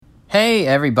Hey,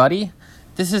 everybody.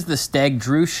 This is the Steg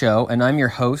Drew Show, and I'm your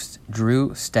host, Drew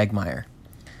Stegmeyer.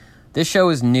 This show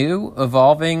is new,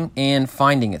 evolving, and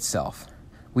finding itself.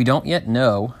 We don't yet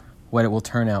know what it will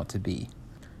turn out to be,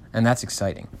 and that's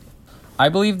exciting. I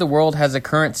believe the world has a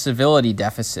current civility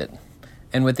deficit,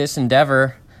 and with this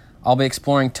endeavor, I'll be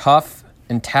exploring tough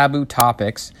and taboo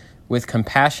topics with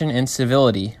compassion and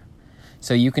civility,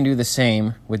 so you can do the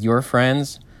same with your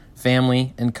friends,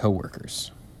 family, and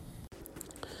coworkers.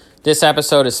 This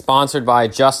episode is sponsored by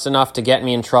Just Enough to Get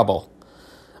Me in Trouble,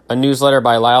 a newsletter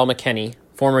by Lyle McKinney,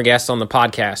 former guest on the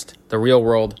podcast, The Real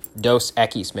World Dos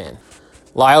Equis Man.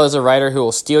 Lyle is a writer who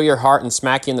will steal your heart and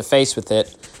smack you in the face with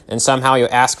it, and somehow you'll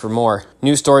ask for more.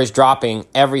 New stories dropping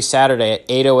every Saturday at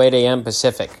 8:08 a.m.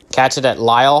 Pacific. Catch it at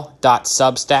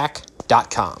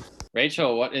lyle.substack.com.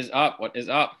 Rachel, what is up? What is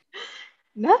up?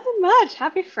 Nothing much.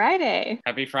 Happy Friday.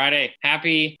 Happy Friday.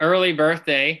 Happy early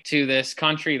birthday to this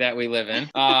country that we live in.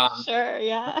 Sure,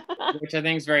 yeah. Which I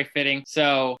think is very fitting.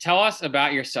 So tell us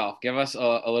about yourself. Give us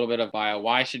a little bit of bio.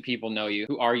 Why should people know you?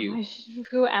 Who are you?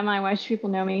 Who am I? Why should people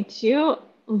know me? Two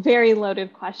very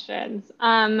loaded questions.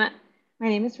 My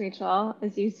name is Rachel,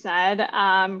 as you said,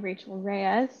 Rachel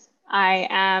Reyes.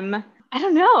 I'm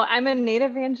a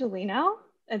native Angelino.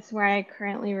 It's where I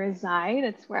currently reside.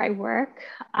 It's where I work.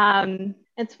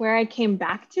 It's where I came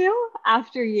back to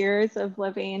after years of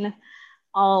living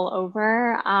all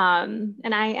over. And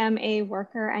I am a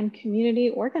worker and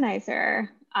community organizer.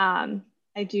 I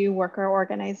do worker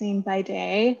organizing by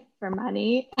day for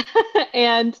money.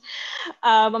 And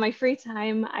on my free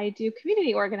time, I do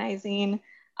community organizing,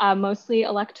 mostly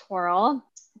electoral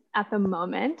at the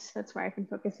moment. That's where I've been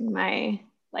focusing my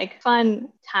fun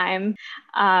time.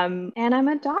 And I'm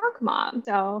a dog mom.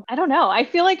 So I don't know. I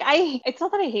feel like it's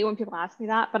not that I hate when people ask me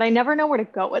that, but I never know where to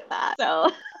go with that.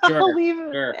 So I'll leave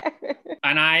it there.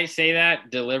 And I say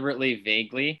that deliberately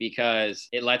vaguely because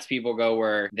it lets people go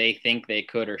where they think they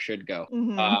could or should go.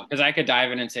 Because I could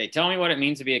dive in and say, tell me what it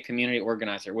means to be a community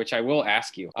organizer, which I will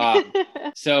ask you.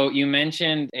 So you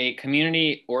mentioned a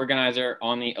community organizer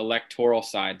on the electoral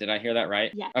side. Did I hear that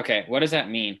right? Yeah. Okay. What does that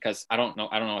mean? Because I don't know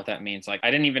what that means. I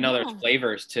didn't even know there's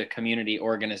flavors to community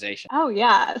organization. Oh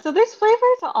yeah. So there's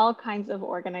flavors to all kinds of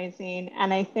organizing.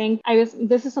 And I think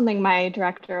this is something my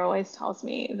director always tells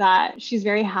me, that she's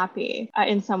very happy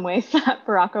in some ways that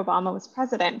Barack Obama was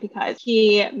president, because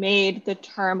he made the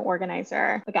term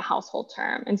organizer like a household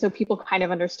term. And so people kind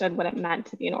of understood what it meant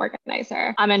to be an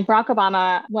organizer. And Barack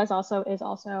Obama is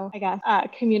also, I guess, a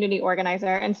community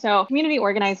organizer. And so community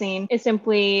organizing is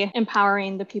simply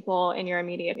empowering the people in your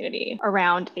immediate community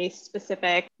around a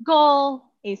specific goal,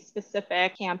 a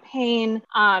specific campaign.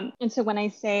 And so when I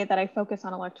say that I focus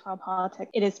on electoral politics,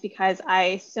 it is because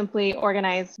I simply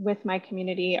organize with my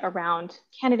community around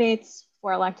candidates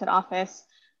for elected office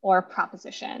or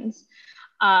propositions.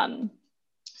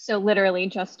 So literally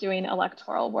just doing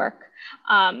electoral work.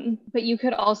 But you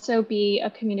could also be a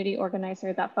community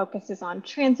organizer that focuses on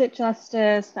transit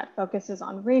justice, that focuses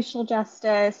on racial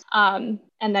justice. And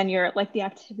then the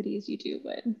activities you do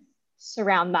would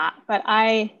surround that. But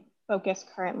I focus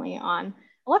currently on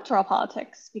electoral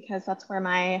politics because that's where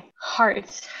my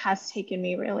heart has taken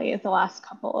me really the last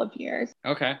couple of years.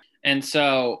 Okay. And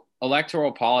so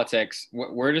electoral politics,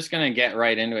 we're just going to get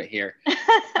right into it here.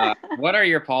 What are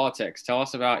your politics? Tell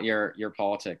us about your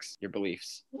politics, your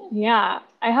beliefs. Yeah,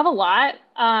 I have a lot.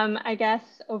 I guess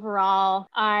overall,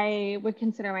 I would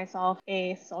consider myself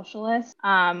a socialist.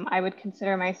 I would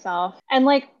consider myself, and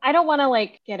I don't want to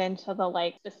get into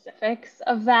the specifics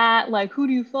of that. Who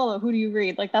do you follow? Who do you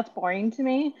read? That's boring to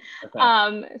me.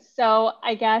 Okay. So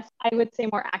I guess I would say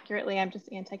more accurately, I'm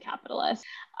just anti-capitalist.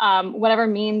 Whatever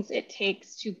means it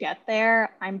takes to get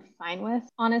there, I'm fine with,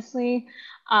 honestly,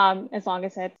 as long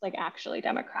as it's actually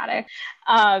democratic.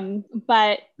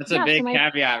 But that's a big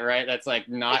caveat, right? That's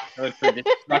not code for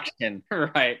destruction,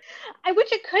 right? I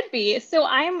wish it could be. So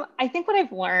I think what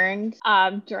I've learned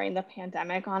during the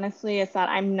pandemic, honestly, is that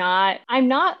I'm not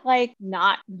not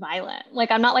violent.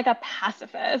 I'm not a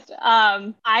pacifist.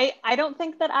 I don't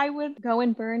think that I would go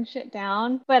and burn shit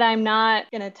down, but I'm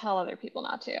not gonna tell other people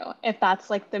not to, if that's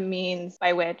the means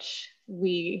by which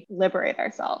we liberate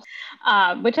ourselves,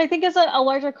 which I think is a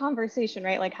larger conversation,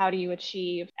 right? How do you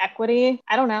achieve equity?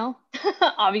 I don't know.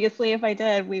 Obviously, if I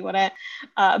did, we wouldn't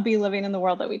be living in the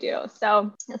world that we do.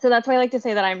 So that's why I like to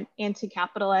say that I'm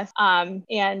anti-capitalist,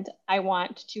 and I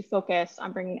want to focus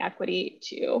on bringing equity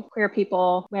to queer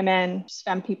people, women,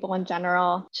 STEM people in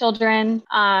general, children,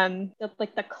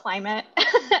 the climate,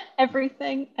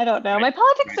 everything. I don't know. My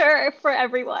politics are for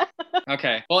everyone.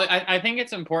 Okay. Well, I think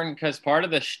it's important because part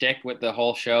of the shtick with the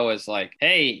whole show is like,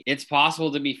 hey, it's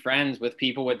possible to be friends with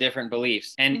people with different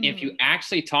beliefs. And if you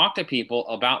actually talk to people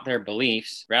about their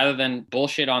beliefs rather than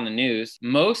bullshit on the news,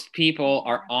 most people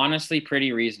are honestly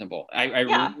pretty reasonable. I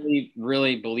really,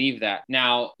 really believe that.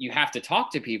 Now, you have to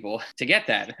talk to people to get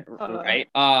that, right?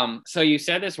 So you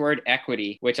said this word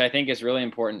equity, which I think is really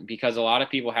important because a lot of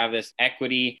people have this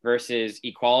equity versus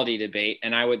equality debate.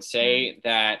 And I would say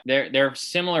that they're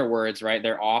similar words, right?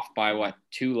 They're off by what,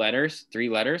 2 letters, 3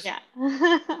 letters?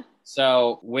 Yeah.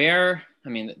 So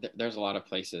there's a lot of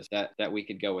places that we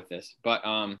could go with this, but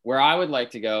where I would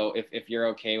like to go, if you're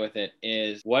okay with it,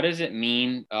 is what does it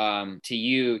mean to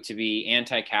you to be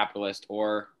anti-capitalist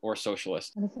or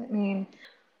socialist? What does it mean?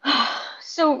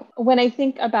 So when I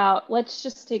think about, let's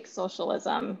just take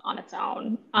socialism on its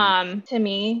own. To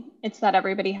me, it's that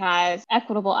everybody has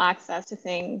equitable access to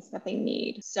things that they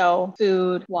need. So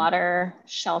food, water,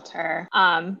 shelter,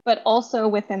 but also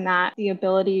within that, the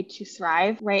ability to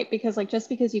thrive, right? Because just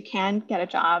because you can get a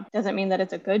job doesn't mean that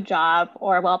it's a good job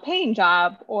or a well-paying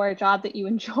job or a job that you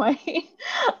enjoy.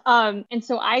 And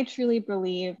so I truly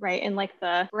believe, right, in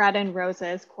the bread and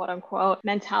roses, quote unquote,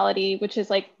 mentality, which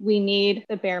is we need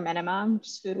the bare minimum,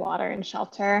 just food, water, and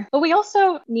shelter. But we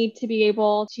also need to be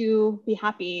able to be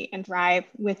happy and thrive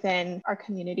within our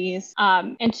communities.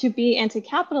 And to be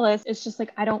anti-capitalist is just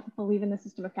I don't believe in the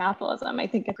system of capitalism. I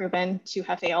think it's proven to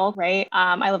have failed, right?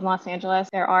 I live in Los Angeles.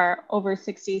 There are over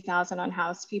 60,000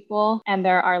 unhoused people, and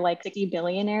there are 60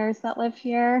 billionaires that live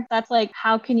here. That's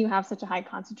how can you have such a high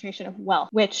concentration of wealth,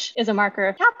 which is a marker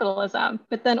of capitalism,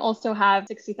 but then also have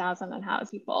 60,000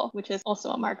 unhoused people, which is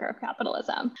also a marker of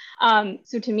capitalism.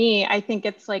 So to me, I think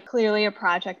it's clearly a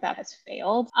project that has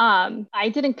failed.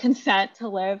 I didn't consent to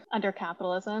live under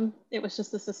capitalism. It was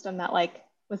just the system that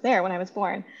was there when I was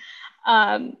born.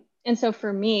 And so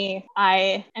for me,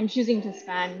 I am choosing to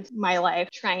spend my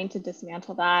life trying to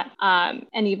dismantle that.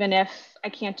 And even if I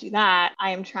can't do that,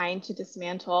 I am trying to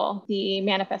dismantle the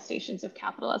manifestations of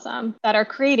capitalism that are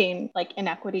creating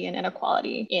inequity and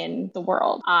inequality in the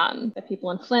world. The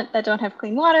people in Flint that don't have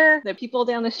clean water, the people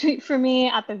down the street from me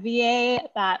at the VA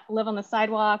that live on the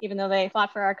sidewalk, even though they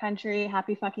fought for our country.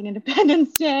 Happy fucking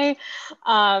Independence Day.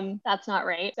 That's not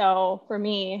right. So for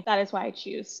me, that is why I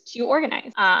choose to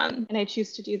organize. And I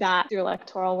choose to do that through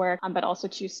electoral work, but also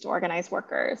choose to organize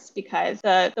workers, because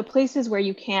the places where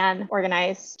you can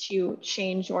organize to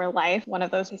change your life, one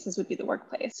of those places would be the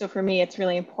workplace. So for me, it's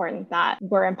really important that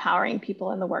we're empowering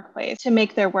people in the workplace to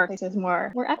make their workplaces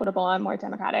more equitable and more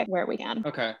democratic where we can.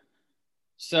 Okay.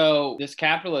 So this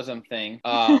capitalism thing,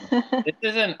 this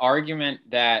is an argument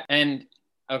that, and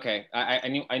okay, I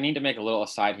need to make a little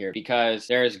aside here because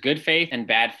there's good faith and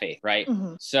bad faith, right?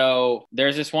 Mm-hmm. So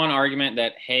there's this one argument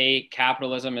that, hey,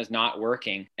 capitalism is not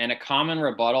working. And a common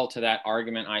rebuttal to that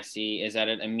argument I see is that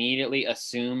it immediately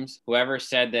assumes whoever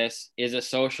said this is a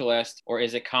socialist or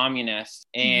is a communist.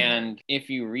 Mm-hmm. And if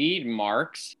you read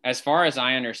Marx, as far as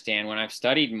I understand, when I've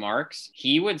studied Marx,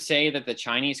 he would say that the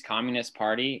Chinese Communist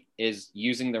Party is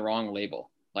using the wrong label.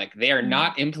 They are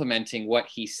not implementing what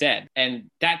he said.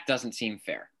 And that doesn't seem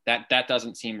fair. That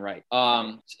doesn't seem right.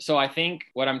 So I think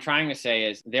what I'm trying to say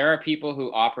is there are people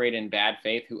who operate in bad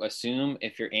faith who assume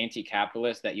if you're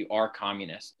anti-capitalist that you are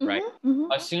communist, right? Mm-hmm.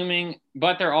 Assuming,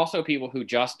 but there are also people who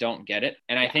just don't get it.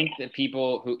 And I think that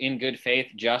people who in good faith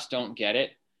just don't get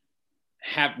it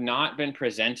have not been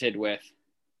presented with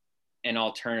an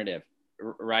alternative,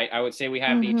 right? I would say we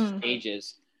have these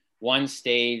stages. One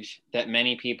stage that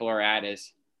many people are at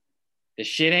is, the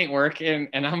shit ain't working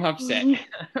and I'm upset,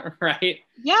 right?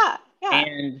 Yeah.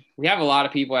 And we have a lot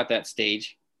of people at that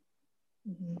stage.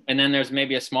 Mm-hmm. And then there's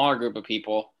maybe a smaller group of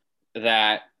people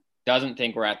that doesn't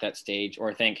think we're at that stage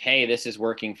or think, hey, this is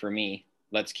working for me.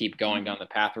 Let's keep going down the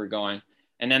path we're going.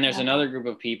 And then there's another group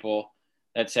of people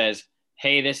that says,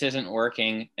 hey, this isn't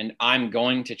working and I'm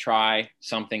going to try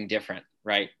something different,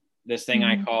 right? This thing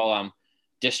I call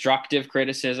destructive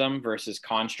criticism versus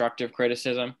constructive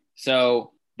criticism.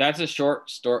 So that's a short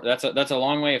story. That's a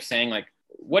long way of saying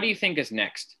what do you think is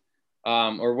next?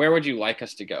 Or where would you like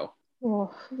us to go?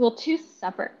 Well, 2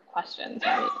 separate questions,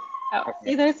 right? Oh, okay.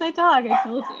 See, there's my dog. I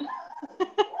told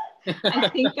you. I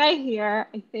think I hear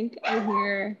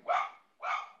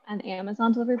an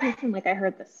Amazon delivery person. I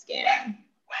heard the scan.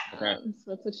 Okay.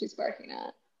 So that's what she's barking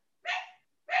at.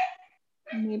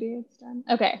 Maybe it's done.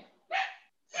 Okay.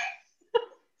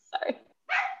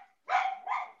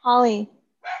 Holly,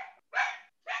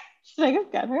 should I go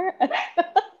get her?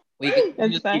 We can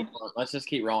That's just fine. keep going. Let's just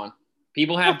keep rolling.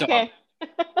 People have dogs. Okay.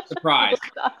 Surprise.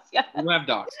 People have dogs, yeah. People have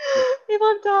dogs. People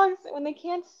have dogs when they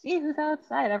can't see who's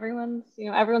outside. Everyone's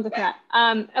a threat.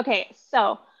 Okay,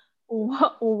 so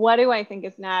what do I think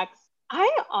is next? I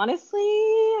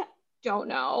honestly don't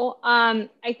know.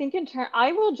 I think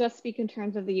I will just speak in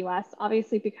terms of the US,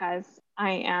 obviously, because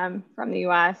I am from the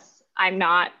US. I'm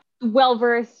not well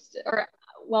versed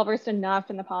enough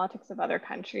in the politics of other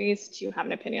countries to have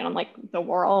an opinion on like the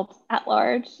world at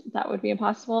large. That would be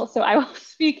impossible. So I will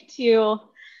speak to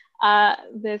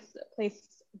this place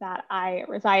that I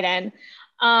reside in.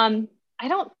 I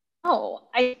don't know.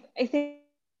 I think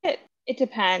it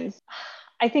depends.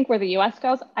 I think where the US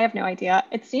goes, I have no idea.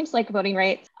 It seems like voting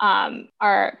rights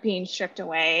are being stripped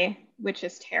away, which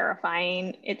is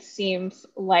terrifying. It seems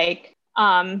like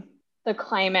the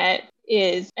climate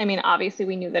I mean, obviously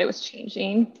we knew that it was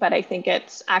changing, but I think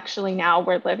it's actually now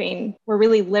we're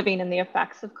really living in the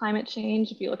effects of climate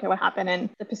change. If you look at what happened in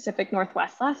the Pacific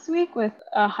Northwest last week with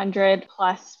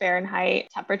 100+ Fahrenheit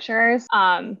temperatures,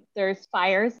 there's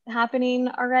fires happening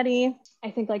already.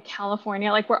 I think like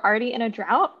California, like we're already in a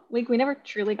drought. We never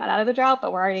truly got out of the drought,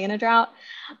 but we're already in a drought.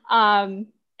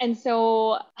 And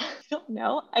so I don't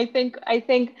know. I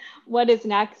think what is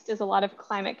next is a lot of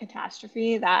climate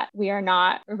catastrophe that we are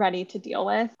not ready to deal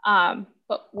with.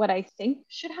 But what I think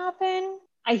should happen,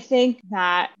 I think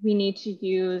that we need to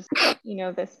use,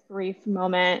 this brief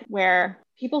moment where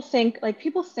people think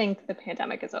the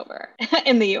pandemic is over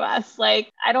in the US.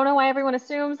 Like, I don't know why everyone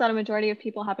assumes that a majority of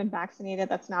people have been vaccinated.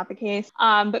 That's not the case.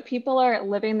 But people are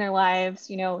living their lives,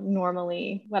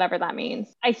 normally, whatever that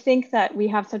means. I think that we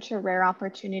have such a rare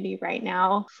opportunity right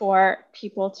now for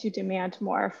people to demand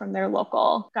more from their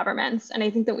local governments. And I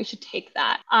think that we should take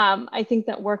that. I think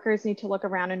that workers need to look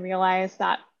around and realize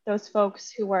that those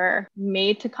folks who were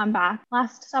made to come back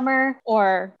last summer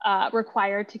or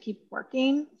required to keep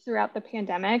working throughout the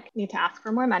pandemic need to ask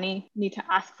for more money, need to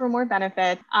ask for more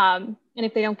benefits. And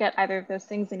if they don't get either of those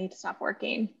things, they need to stop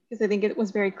working. Because I think it was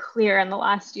very clear in the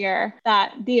last year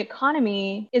that the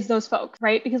economy is those folks,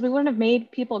 right? Because we wouldn't have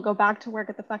made people go back to work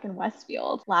at the fucking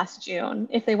Westfield last June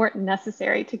if they weren't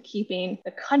necessary to keeping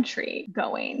the country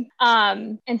going.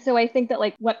 And so I think that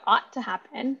like what ought to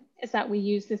happen is that we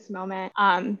use this moment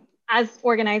as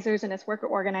organizers and as worker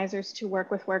organizers to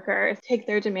work with workers, take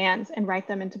their demands and write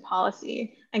them into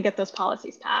policy and get those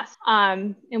policies passed.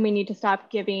 And we need to stop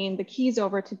giving the keys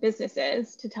over to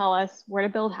businesses to tell us where to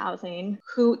build housing,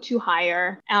 who to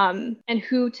hire, and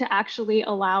who to actually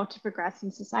allow to progress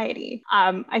in society.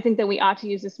 I think that we ought to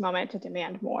use this moment to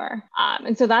demand more.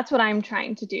 And so that's what I'm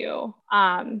trying to do.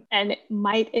 And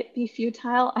might it be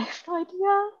futile? I have no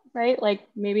idea. Right? Like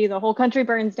maybe the whole country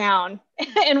burns down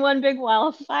in one big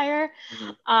wildfire.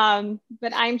 Mm-hmm.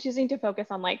 But I'm choosing to focus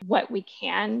on like what we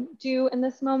can do in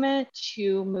this moment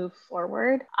to move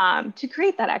forward, to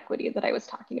create that equity that I was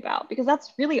talking about, because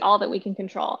that's really all that we can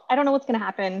control. I don't know what's going to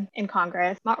happen in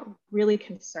Congress. I'm not really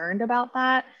concerned about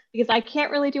that because I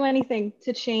can't really do anything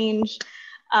to change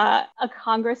a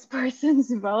congressperson's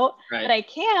vote, right. But I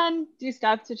can do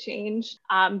stuff to change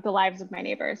the lives of my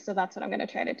neighbors. So that's what I'm going to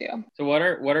try to do. So what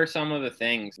are some of the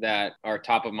things that are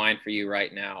top of mind for you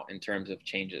right now in terms of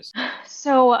changes?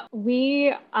 So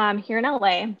we here in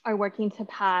LA are working to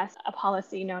pass a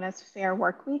policy known as Fair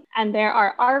Work Week. And there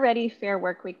are already Fair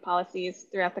Work Week policies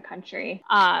throughout the country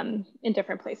in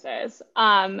different places.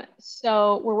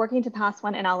 So we're working to pass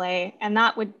one in LA, and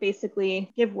that would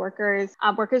basically give workers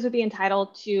would be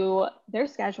entitled to their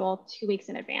schedule 2 weeks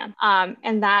in advance.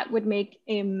 And that would make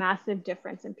a massive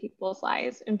difference in people's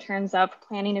lives in terms of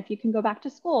planning if you can go back to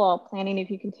school, planning if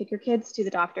you can take your kids to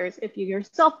the doctors, if you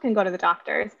yourself can go to the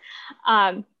doctors.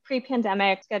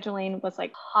 Pre-pandemic scheduling was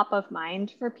like top of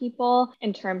mind for people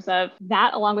in terms of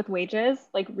that, along with wages,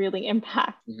 like really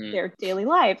impact their daily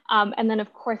life. And then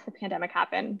of course the pandemic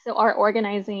happened. So our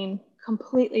organizing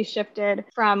completely shifted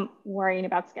from worrying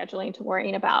about scheduling to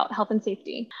worrying about health and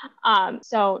safety.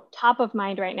 So top of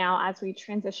mind right now as we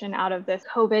transition out of this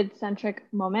COVID-centric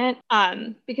moment,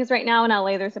 because right now in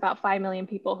LA, there's about 5 million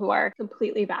people who are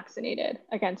completely vaccinated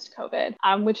against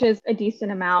COVID, which is a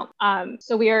decent amount.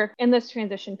 So we are in this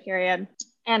transition period.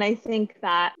 And I think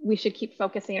that we should keep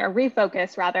focusing or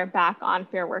refocus rather back on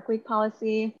Fair Work Week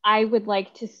policy. I would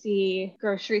like to see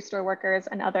grocery store workers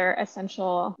and other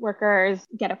essential workers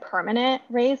get a permanent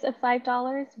raise of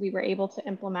 $5. We were able to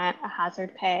implement a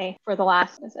hazard pay for the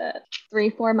last,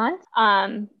 3-4 months.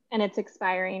 and it's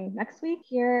expiring next week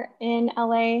here in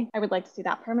LA. I would like to see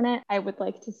that permanent. I would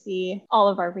like to see all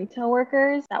of our retail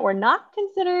workers that were not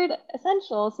considered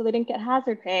essential, so they didn't get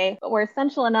hazard pay, but were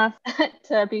essential enough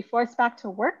to be forced back to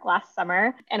work last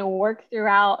summer and work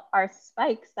throughout our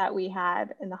spikes that we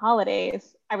had in the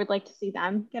holidays. I would like to see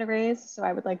them get a raise. So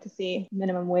I would like to see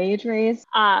minimum wage raise.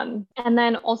 And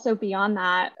then also beyond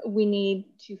that, we need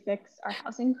to fix our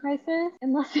housing crisis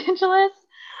in Los Angeles.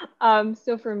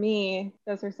 So for me,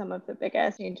 those are some of the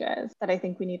biggest changes that I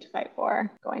think we need to fight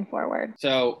for going forward.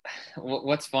 So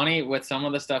what's funny with some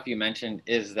of the stuff you mentioned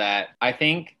is that I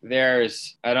think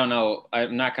I don't know,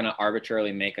 I'm not going to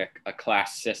arbitrarily make a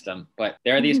class system, but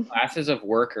there are these classes of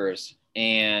workers.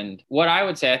 And what I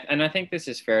would say, and I think this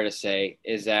is fair to say,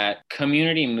 is that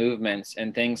community movements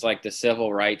and things like the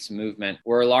civil rights movement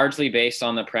were largely based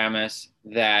on the premise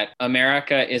that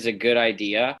America is a good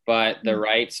idea, but the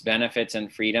rights, benefits,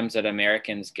 and freedoms that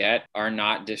Americans get are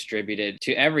not distributed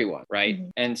to everyone, right? Mm-hmm.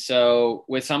 And so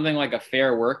with something like a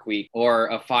fair work week or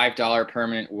a $5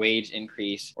 permanent wage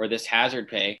increase or this hazard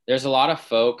pay, there's a lot of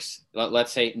folks,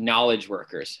 let's say knowledge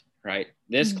workers, right?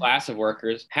 This class of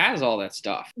workers has all that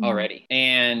stuff already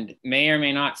and may or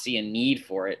may not see a need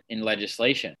for it in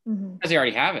legislation because they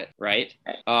already have it, right?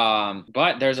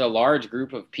 But there's a large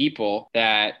group of people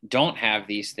that don't have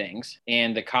these things.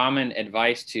 And the common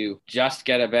advice to just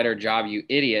get a better job, you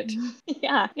idiot,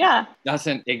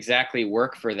 doesn't exactly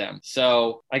work for them.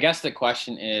 So I guess the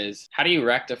question is, how do you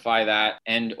rectify that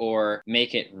and or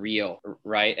make it real,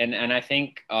 right? And I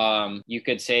think you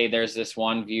could say there's this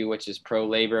one view, which is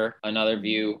pro-labor, another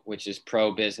view, which is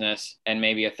pro-business, and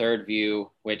maybe a third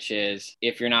view, which is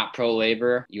if you're not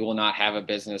pro-labor, you will not have a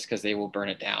business because they will burn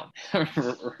it down.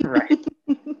 Right.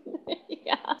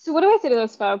 So what do I say to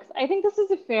those folks? I think this is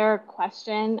a fair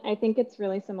question. I think it's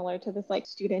really similar to this like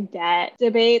student debt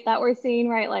debate that we're seeing,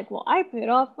 right? Like, well, I paid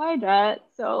off my debt,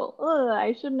 so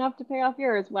I shouldn't have to pay off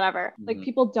yours, whatever. Like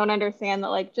people don't understand that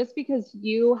like just because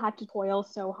you had to toil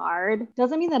so hard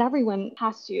doesn't mean that everyone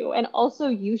has to. And also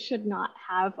you should not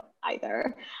have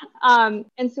either.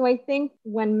 And so I think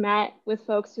when met with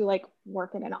folks who like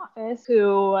work in an office,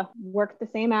 who work the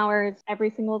same hours every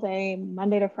single day,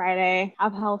 Monday to Friday,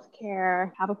 have health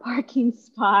care, have a parking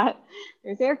spot,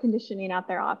 there's air conditioning at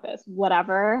their office,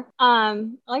 whatever. I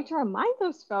like to remind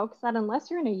those folks that unless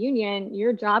you're in a union,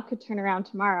 your job could turn around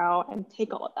tomorrow and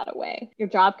take all of that away. Your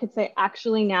job could say,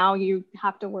 actually, now you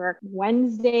have to work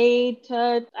Wednesday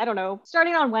to, I don't know,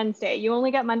 starting on Wednesday. You only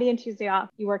get Monday and Tuesday off.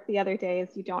 You work the other days.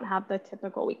 You don't have the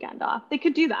typical weekend off. They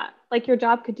could do that. Like your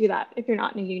job could do that if you're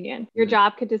not in a union. Your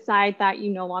job could decide that you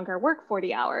no longer work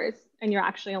 40 hours and you're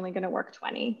actually only going to work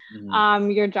 20.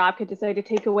 Your job could decide to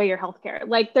take away your healthcare.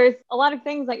 Like there's a lot of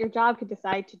things that your job could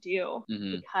decide to do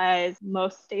because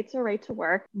most states are right to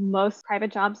work. Most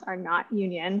private jobs are not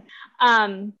union.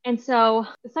 And so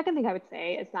the second thing I would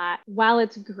say is that while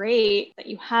it's great that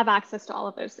you have access to all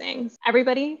of those things,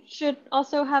 everybody should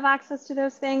also have access to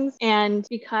those things. And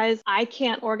because I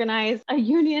can't organize a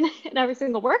union in every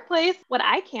single workplace, what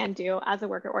I can do as a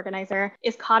worker organizer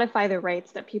is codify the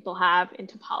rights that people have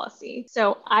into policy.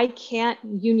 So I can't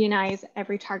unionize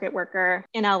every Target worker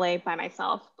in LA by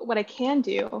myself. But what I can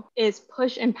do is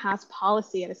push and pass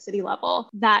policy at a city level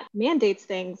that mandates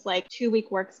things like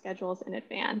 2-week work schedules in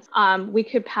advance. We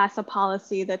could pass a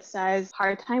policy that says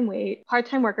part-time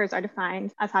workers are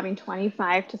defined as having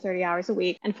 25 to 30 hours a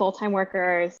week, and full-time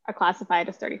workers are classified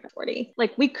as 30 to 40.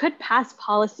 Like we could pass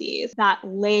policies that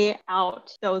lay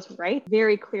out those rights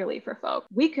very clearly for folks.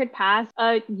 We could pass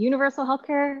a universal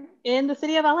healthcare in the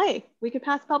city of LA. We could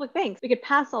pass public banks. We could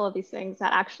pass all of these things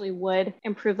that actually would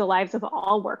improve the lives of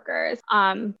all workers,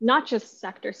 not just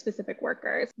sector-specific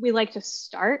workers. We like to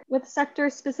start with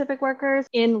sector-specific workers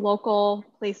in local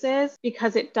places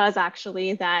because it does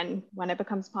actually then, when it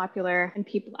becomes popular and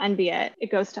people envy it,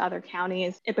 it goes to other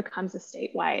counties. It becomes a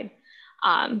statewide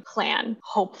plan,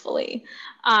 hopefully.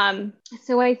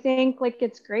 So I think like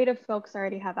it's great if folks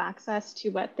already have access to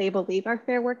what they believe are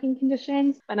fair working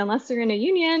conditions, but unless they're in a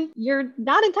union, you're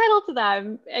not entitled to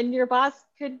them, and your boss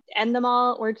could end them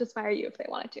all or just fire you if they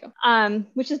wanted to,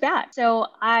 which is bad. So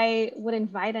I would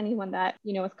invite anyone that,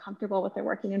 is comfortable with their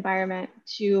working environment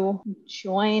to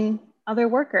join other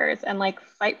workers and like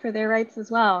fight for their rights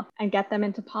as well and get them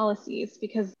into policies,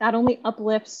 because that only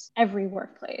uplifts every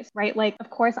workplace, right? Like, of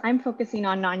course, I'm focusing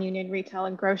on non-union retail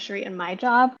and grocery in my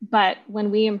job, but when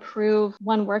we improve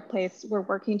one workplace, we're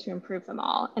working to improve them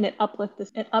all, and it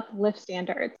uplifts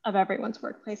standards of everyone's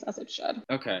workplace as it should.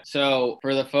 Okay. So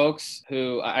for the folks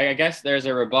who, I guess there's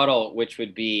a rebuttal, which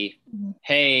would be,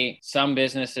 hey, some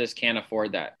businesses can't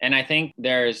afford that. And I think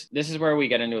this is where we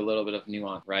get into a little bit of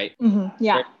nuance, right?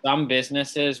 Yeah. There's some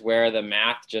businesses where the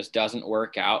math just doesn't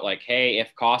work out. Like, hey,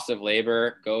 if cost of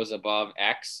labor goes above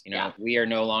X, we are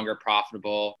no longer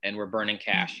profitable and we're burning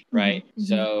cash, right? Mm-hmm.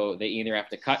 So they either have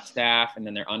to cut staff and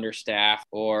then they're understaffed,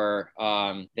 or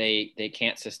they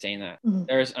can't sustain that. Mm-hmm.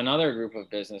 There's another group of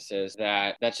businesses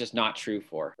that's just not true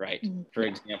for, right? Mm-hmm. For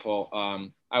example,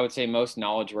 I would say most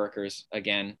knowledge workers,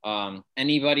 again,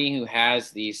 anybody who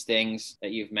has these things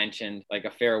that you've mentioned, like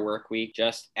a fair work week,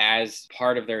 just as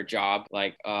part of their job,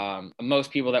 like most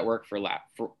people that work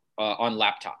on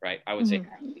laptop, right? I would say,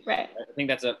 right. I think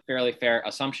that's a fairly fair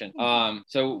assumption.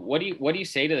 So what do you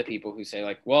say to the people who say,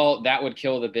 like, well, that would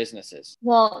kill the businesses?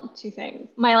 Well, two things.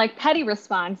 My petty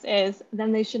response is,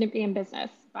 then they shouldn't be in business.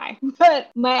 Bye. But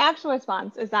my actual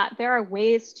response is that there are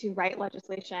ways to write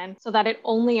legislation so that it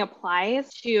only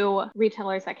applies to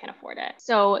retailers that can afford it.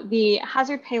 So the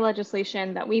hazard pay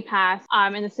legislation that we passed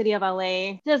in the city of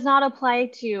LA does not apply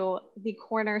to the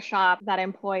corner shop that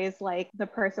employs like the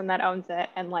person that owns it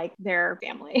and like their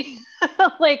family.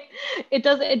 Like it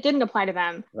didn't apply to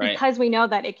them, right? Because we know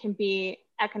that it can be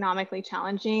economically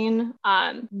challenging.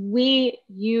 We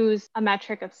use a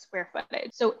metric of square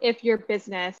footage. So if your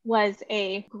business was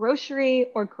a grocery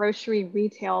or grocery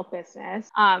retail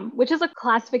business, which is a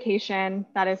classification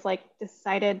that is like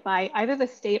decided by either the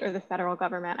state or the federal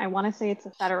government. I want to say it's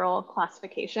a federal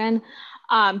classification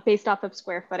based off of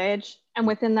square footage. And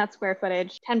within that square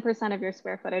footage, 10% of your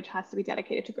square footage has to be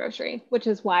dedicated to grocery, which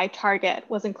is why Target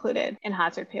was included in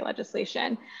hazard pay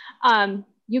legislation.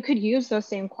 You could use those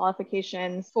same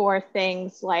qualifications for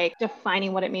things like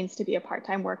defining what it means to be a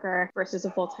part-time worker versus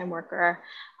a full-time worker.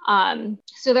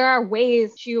 So there are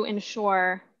ways to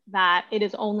ensure that it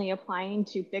is only applying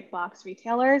to big box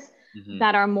retailers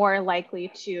that are more likely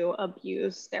to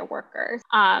abuse their workers.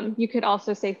 You could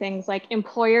also say things like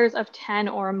employers of 10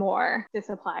 or more,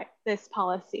 this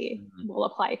policy will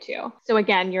apply to. So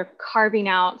again, you're carving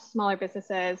out smaller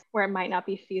businesses where it might not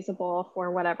be feasible for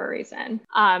whatever reason.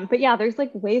 But yeah, there's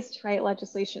like ways to write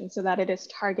legislation so that it is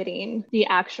targeting the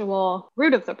actual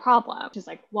root of the problem, which is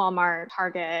like Walmart,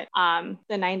 Target,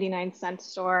 the 99-cent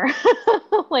store,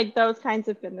 like those kinds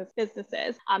of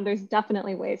businesses. There's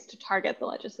definitely ways to target the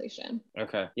legislation.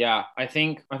 Okay. Yeah. I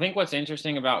think what's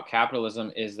interesting about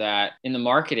capitalism is that in the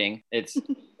marketing,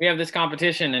 we have this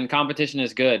competition and competition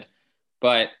is good,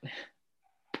 but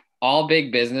all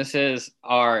big businesses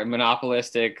are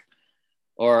monopolistic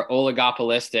or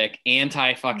oligopolistic,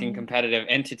 anti-fucking competitive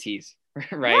entities,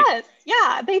 right? Yes.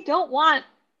 Yeah. They don't want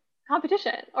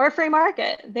competition or a free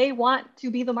market. They want to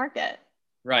be the market.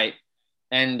 Right.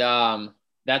 And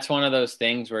that's one of those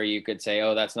things where you could say,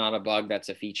 oh, that's not a bug, that's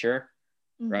a feature.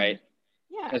 Right?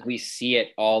 Yeah. Because we see it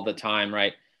all the time,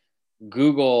 right?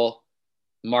 Google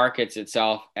markets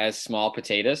itself as small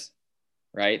potatoes,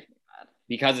 right?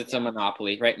 Because it's a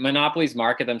monopoly, right? Monopolies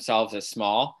market themselves as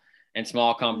small, and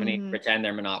small companies pretend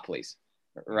they're monopolies,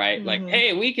 right? Like,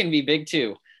 hey, we can be big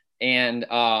too. And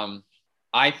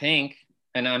I think,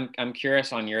 and I'm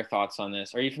curious on your thoughts on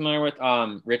this. Are you familiar with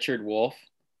Richard Wolff?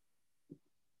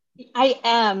 I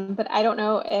am, but I don't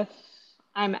know if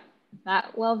I'm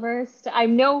that well versed. I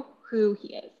know who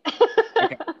he is.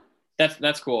 Okay.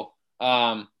 That's cool.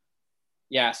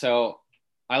 Yeah, so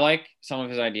I like some of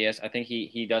his ideas. I think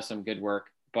he does some good work,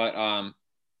 but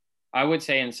I would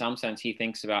say in some sense he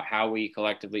thinks about how we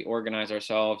collectively organize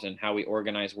ourselves and how we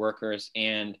organize workers.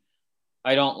 And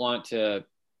I don't want to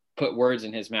put words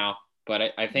in his mouth,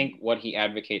 but I think what he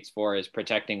advocates for is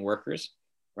protecting workers,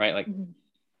 right? Like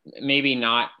maybe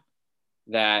not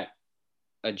that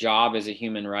a job is a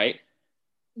human right,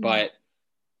 but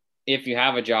if you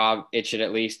have a job, it should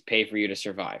at least pay for you to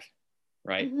survive,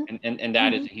 right? And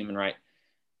that is a human right.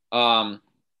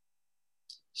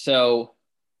 So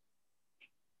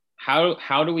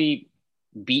how do we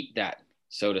beat that,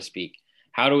 so to speak?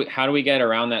 How do we get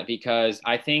around that? Because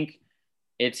I think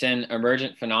it's an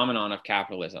emergent phenomenon of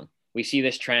capitalism. We see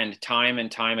this trend time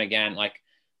and time again, like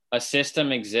a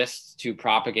system exists to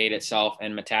propagate itself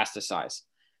and metastasize.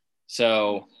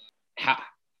 So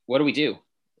what do we do,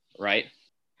 right?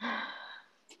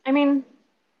 I mean,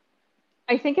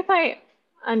 I think if I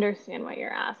understand what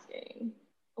you're asking,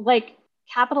 like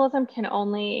capitalism can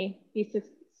only be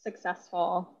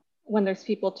successful when there's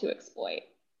people to exploit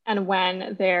and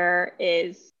when there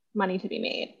is money to be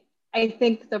made. I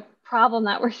think the problem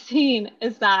that we're seeing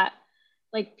is that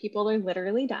like people are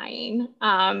literally dying,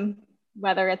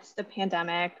 whether it's the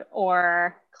pandemic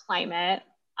or climate.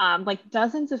 Like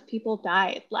dozens of people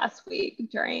died last week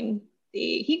during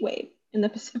the heat wave in the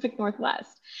Pacific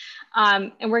Northwest.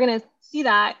 And we're going to see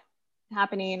that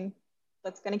happening.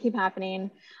 That's going to keep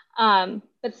happening.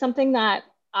 But something that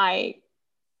I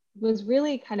was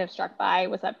really kind of struck by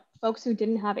was that folks who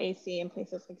didn't have AC in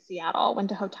places like Seattle went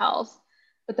to hotels,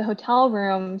 but the hotel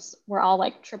rooms were all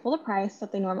like triple the price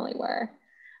that they normally were.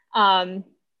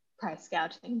 Price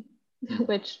gouging,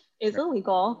 which is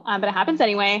illegal, but it happens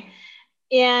anyway.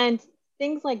 And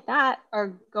things like that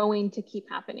are going to keep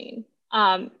happening.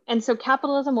 And so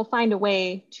capitalism will find a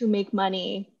way to make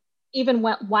money even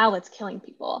while it's killing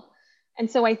people. And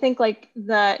so I think like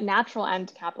the natural end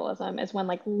to capitalism is when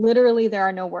like literally there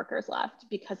are no workers left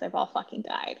because they've all fucking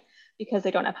died, because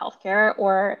they don't have healthcare,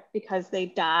 or because they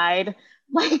died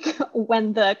like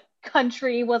when the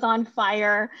country was on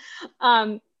fire.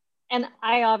 And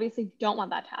I obviously don't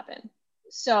want that to happen.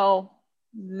 So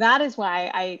that is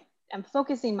why I am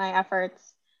focusing my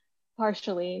efforts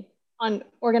partially on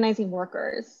organizing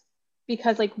workers,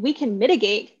 because like we can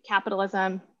mitigate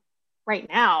capitalism right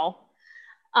now.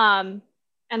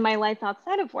 And my life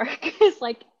outside of work is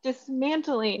like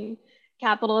dismantling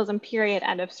capitalism, period,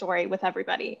 end of story, with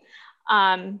everybody.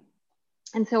 And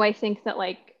so I think that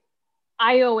like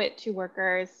I owe it to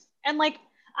workers, and like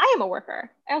I am a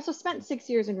worker. I also spent 6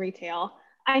 years in retail.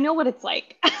 I know what it's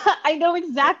like. I know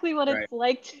exactly what it's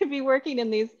like to be working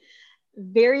in these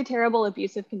very terrible,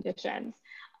 abusive conditions.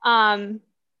 And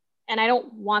I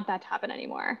don't want that to happen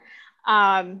anymore.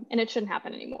 And it shouldn't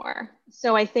happen anymore.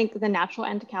 So I think the natural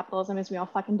end to capitalism is we all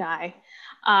fucking die.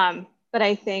 But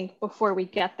I think before we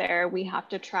get there, we have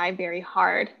to try very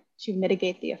hard to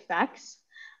mitigate the effects,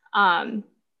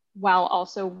 while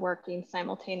also working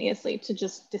simultaneously to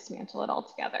just dismantle it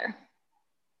altogether.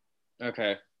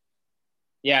 Okay.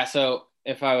 Yeah, so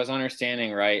if I was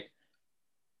understanding right,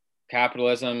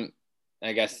 capitalism,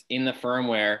 I guess in the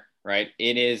firmware, right,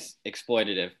 it is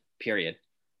exploitative, period.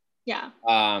 Yeah.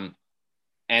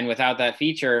 And without that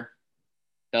feature,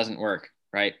 doesn't work,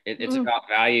 right? It's about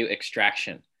value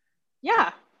extraction.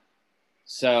 Yeah.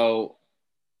 So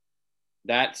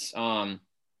that's,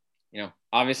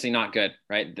 obviously not good,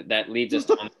 right? That leads us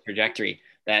on the trajectory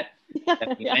that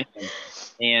we mentioned.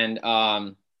 And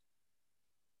I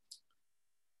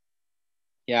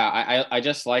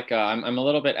just like, I'm a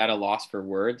little bit at a loss for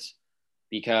words,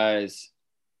 because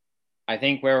I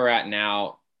think where we're at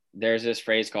now, there's this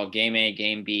phrase called game A,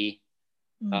 game B.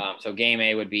 So game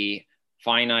A would be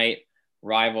finite,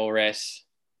 rivalrous,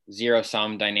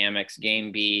 zero-sum dynamics.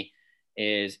 Game B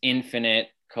is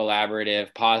infinite,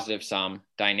 collaborative, positive-sum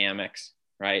dynamics,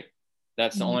 right?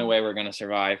 That's the only way we're going to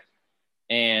survive.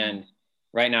 And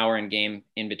right now we're in game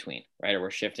in between, right? Or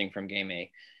we're shifting from game A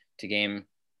to game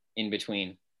in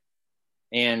between.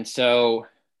 And so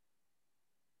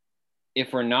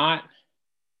if we're not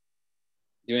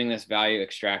doing this value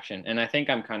extraction, and I think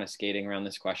I'm kind of skating around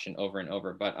this question over and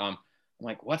over, but I'm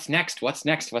like, what's next? What's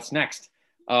next? What's next?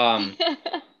 What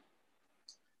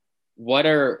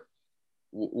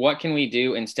can we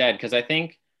do instead? Because I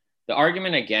think the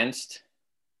argument against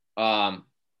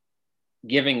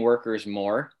giving workers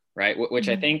more, right, which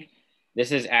I think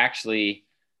this is actually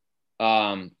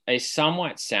a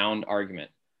somewhat sound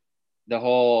argument. The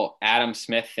whole Adam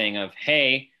Smith thing of,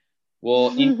 hey,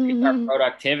 we'll increase our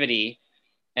productivity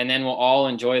and then we'll all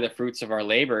enjoy the fruits of our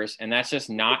labors. And that's just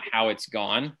not how it's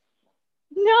gone.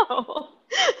 No.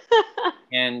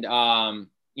 And,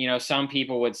 some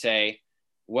people would say,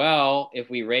 well, if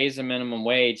we raise the minimum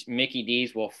wage, Mickey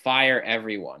D's will fire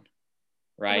everyone,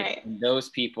 right? And those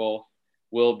people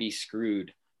will be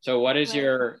screwed. So what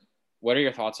are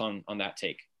your thoughts on that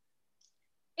take?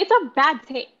 It's a bad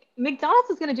take. McDonald's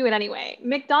is going to do it anyway.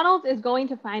 McDonald's is going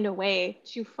to find a way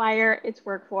to fire its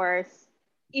workforce,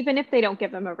 even if they don't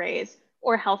give them a raise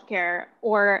or healthcare,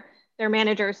 or their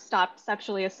managers stop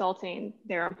sexually assaulting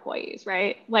their employees,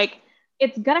 right? Like,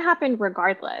 it's going to happen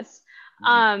regardless,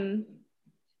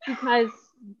 because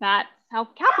that's how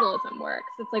capitalism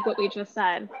works. It's like what we just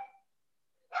said.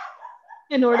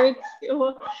 In order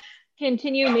to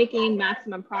continue making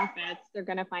maximum profits, they're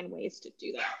going to find ways to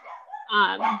do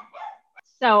that.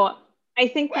 So I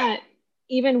think that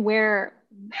even when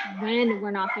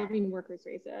we're not giving workers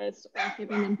raises or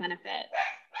giving them benefits,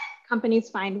 companies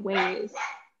find ways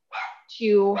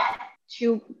to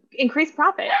increase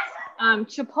profits.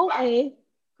 Chipotle,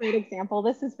 great example.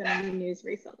 This has been in the news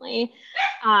recently.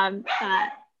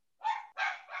 That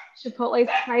Chipotle's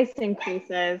price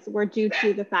increases were due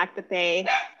to the fact that they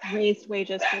raised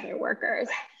wages for their workers,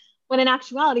 when in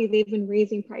actuality, they've been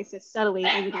raising prices steadily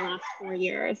over the last 4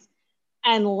 years.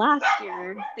 And last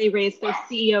year, they raised their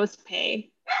CEO's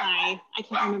pay by, I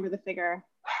can't remember the figure,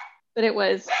 but it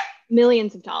was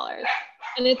millions of dollars.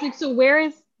 And it's like, so where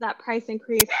is that price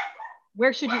increase?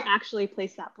 Where should you actually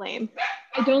place that blame?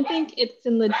 I don't think it's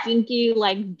in the dinky,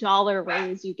 like, dollar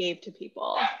raise you gave to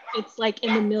people. It's like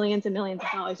in the millions and millions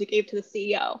of dollars you gave to the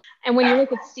CEO. And when you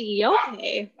look at CEO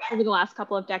pay over the last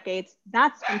couple of decades,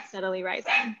 that's been steadily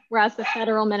rising, whereas the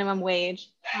federal minimum wage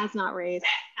has not raised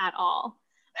at all.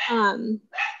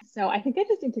 So I think I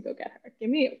just need to go get her. Give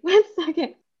me 1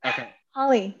 second. Okay.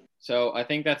 Holly. So I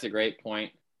think that's a great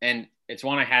point. And it's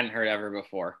one I hadn't heard ever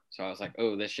before. So I was like,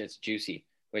 oh, this shit's juicy,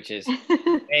 which is,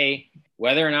 hey,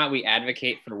 whether or not we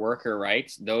advocate for worker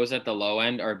rights, those at the low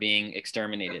end are being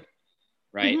exterminated,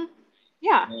 right? Mm-hmm.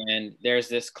 Yeah. And there's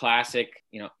this classic,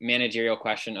 managerial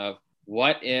question of,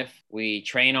 what if we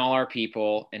train all our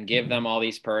people and give them all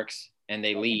these perks and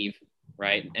they leave,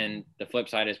 right? And the flip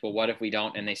side is, well, what if we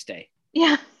don't and they stay?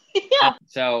 Yeah. Yeah.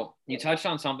 So you touched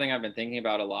on something I've been thinking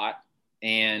about a lot.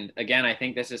 And again, I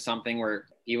think this is something where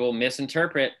people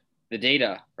misinterpret the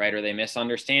data, right? Or they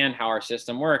misunderstand how our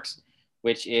system works,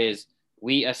 which is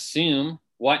we assume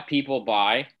what people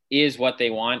buy is what they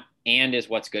want and is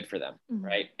what's good for them,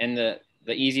 right? And the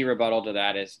easy rebuttal to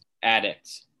that is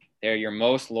addicts. They're your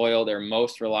most loyal, they're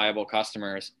most reliable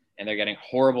customers, and they're getting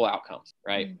horrible outcomes,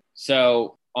 right?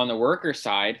 So on the worker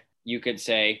side, you could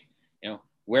say,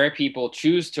 where people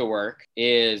choose to work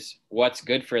is what's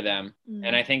good for them.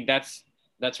 And I think that's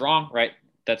wrong, right?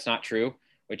 That's not true,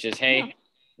 which is, hey,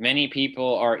 many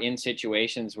people are in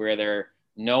situations where they're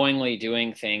knowingly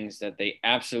doing things that they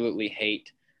absolutely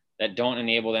hate, that don't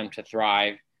enable them to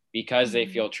thrive because they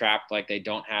feel trapped, like they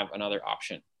don't have another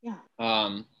option. Yeah.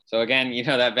 So again,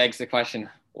 that begs the question,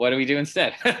 what do we do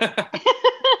instead?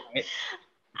 Right?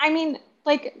 I mean,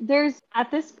 like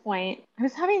at this point, I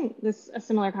was having a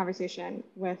similar conversation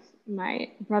with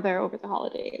my brother over the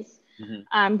holidays,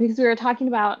 because we were talking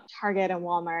about Target and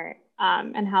Walmart,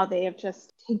 and how they have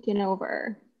just taken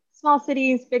over small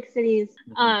cities, big cities.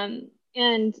 And,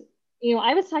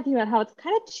 I was talking about how it's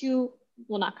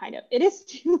it is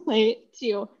too late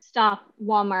to stop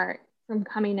Walmart from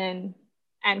coming in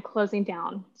and closing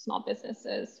down small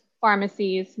businesses,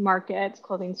 pharmacies, markets,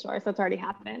 clothing stores. That's already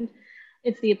happened.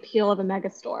 It's the appeal of a mega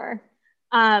store.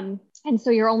 And so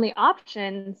your only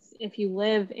options, if you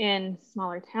live in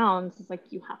smaller towns, is like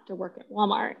you have to work at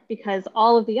Walmart, because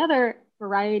all of the other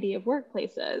variety of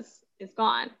workplaces is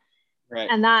gone. Right.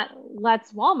 And that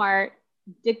lets Walmart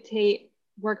dictate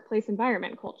workplace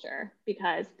environment culture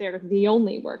because they're the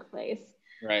only workplace.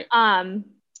 Right.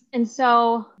 And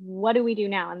so what do we do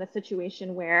now in the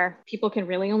situation where people can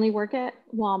really only work at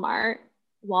Walmart?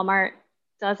 Walmart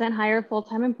doesn't hire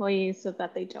full-time employees so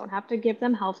that they don't have to give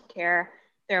them health care.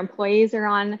 Their employees are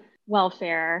on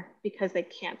welfare because they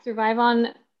can't survive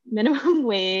on minimum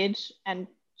wage and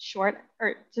short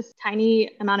or just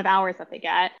tiny amount of hours that they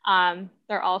get.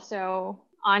 They're also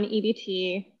on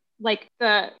EBT. Like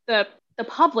the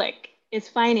public is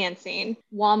financing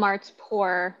Walmart's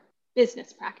poor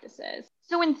business practices.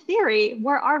 So in theory,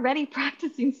 we're already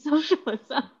practicing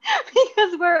socialism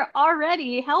because we're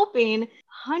already helping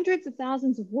hundreds of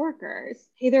thousands of workers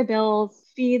pay their bills,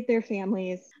 feed their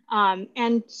families,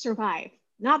 and survive.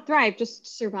 Not thrive,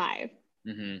 just survive.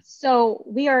 So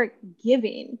we are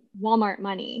giving Walmart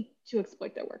money to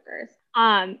exploit their workers.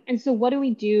 And so what do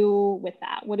we do with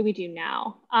that? What do we do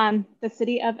now? The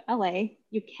city of LA,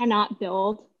 you cannot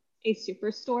build a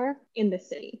superstore in the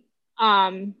city.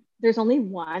 There's only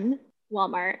one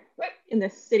Walmart in the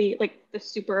city, like the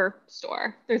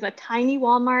superstore. There's a tiny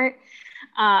Walmart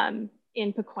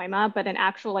in Pacoima, but an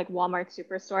actual like Walmart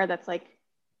superstore that's like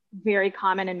very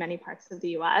common in many parts of the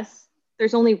US.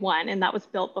 There's only one, and that was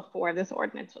built before this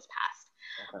ordinance was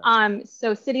passed. Okay.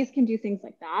 So cities can do things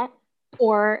like that,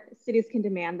 or cities can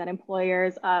demand that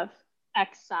employers of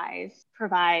X size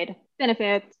provide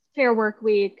benefits, fair work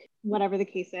week, whatever the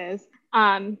case is.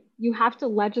 You have to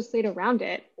legislate around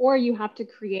it, or you have to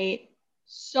create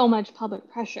so much public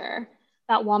pressure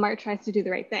that Walmart tries to do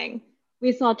the right thing.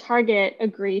 We saw Target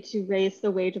agree to raise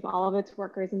the wage of all of its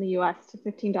workers in the US to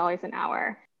 $15 an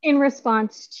hour in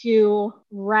response to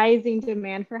rising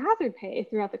demand for hazard pay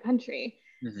throughout the country.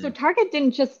 So Target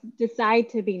didn't just decide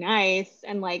to be nice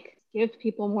and like give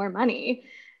people more money.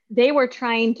 They were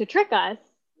trying to trick us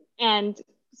and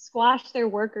squash their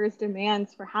workers'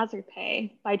 demands for hazard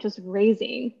pay by just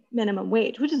raising minimum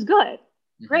wage, which is good.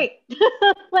 Great.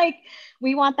 Like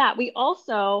we want that. We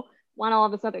also want all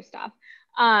of this other stuff.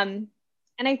 And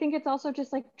I think it's also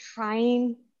just like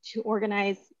trying to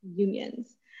organize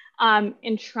unions,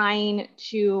 and trying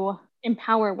to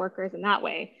empower workers in that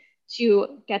way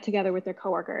to get together with their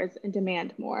coworkers and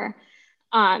demand more.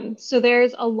 So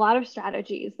there's a lot of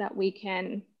strategies that we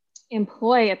can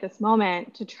employ at this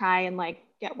moment to try and like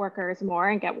get workers more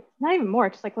and get not even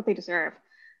more, just like what they deserve,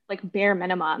 like bare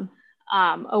minimum,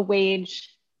 a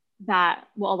wage that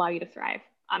will allow you to thrive.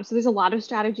 So there's a lot of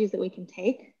strategies that we can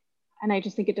take. And I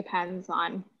just think it depends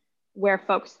on where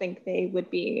folks think they would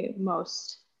be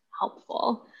most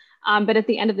helpful. But at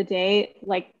the end of the day,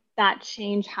 like that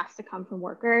change has to come from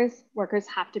workers. Workers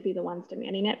have to be the ones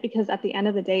demanding it because at the end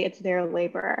of the day, it's their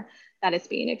labor that is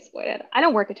being exploited. I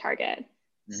don't work at Target.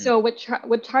 So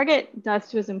what Target does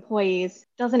to its employees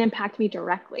doesn't impact me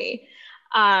directly.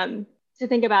 To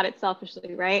think about it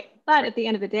selfishly, right? But at the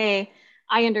end of the day,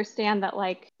 I understand that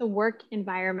like the work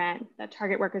environment that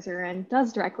Target workers are in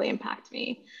does directly impact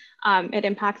me. It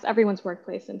impacts everyone's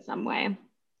workplace in some way.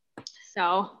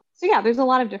 So yeah, there's a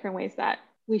lot of different ways that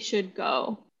we should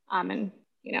go. And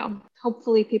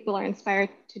hopefully people are inspired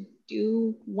to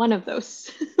do one of those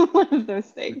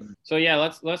things. So yeah,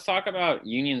 let's talk about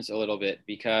unions a little bit,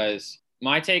 because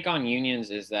my take on unions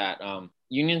is that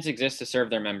unions exist to serve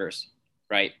their members,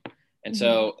 right? And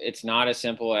so it's not as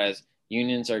simple as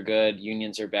unions are good,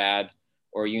 unions are bad,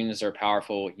 or unions are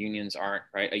powerful, unions aren't,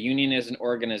 right? A union is an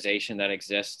organization that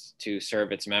exists to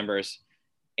serve its members.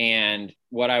 And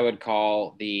what I would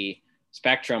call the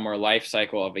spectrum or life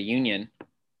cycle of a union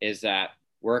is that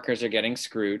workers are getting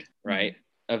screwed, right?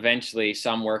 Eventually,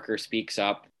 some worker speaks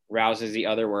up, rouses the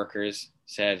other workers,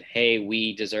 said, hey,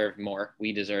 we deserve more,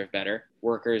 we deserve better.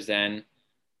 Workers then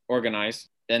organize,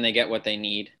 then they get what they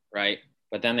need, right?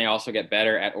 But then they also get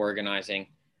better at organizing.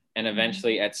 And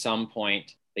eventually, at some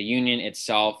point, the union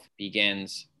itself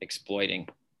begins exploiting,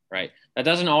 right? That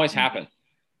doesn't always happen,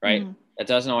 right? That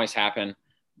doesn't always happen,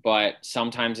 but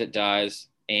sometimes it does.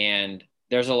 And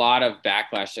there's a lot of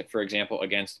backlash, for example,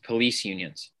 against police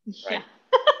unions, right?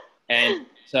 And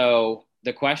so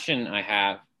the question I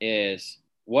have is,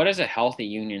 what does a healthy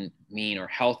union mean, or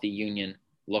healthy union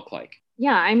look like?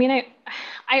 Yeah, I mean,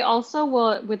 I also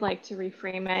would like to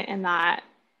reframe it in that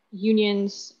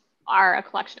unions are a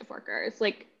collection of workers.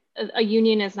 Like a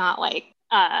union is not like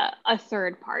a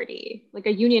third party. Like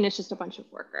a union is just a bunch of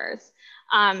workers.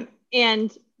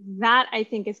 And that I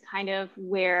think is kind of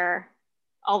where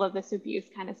all of this abuse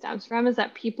kind of stems from, is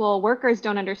that workers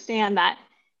don't understand that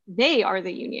they are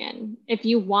the union. If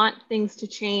you want things to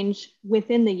change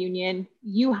within the union,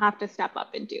 you have to step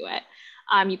up and do it.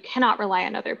 You cannot rely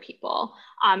on other people.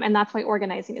 And that's why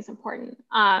organizing is important.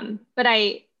 But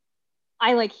I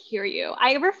like hear you.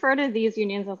 I refer to these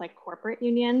unions as like corporate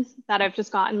unions that have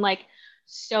just gotten like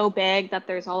so big that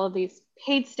there's all of these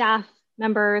paid staff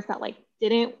members that like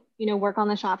didn't, work on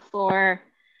the shop floor,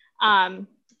 and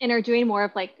are doing more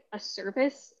of like a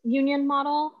service union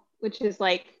model, which is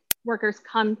like workers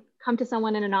come to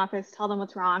someone in an office, tell them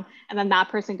what's wrong, and then that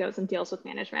person goes and deals with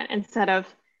management instead of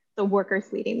the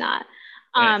workers leading that.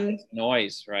 Adds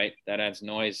noise, right? That adds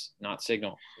noise, not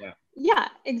signal. Yeah,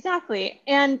 exactly.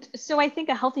 And so I think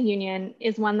a healthy union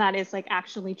is one that is like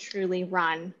actually truly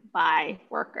run by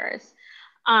workers.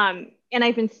 And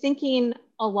I've been thinking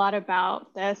a lot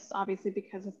about this, obviously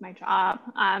because of my job,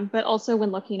 but also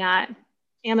when looking at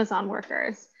Amazon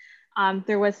workers.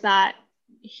 There was that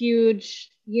huge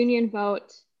union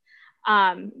vote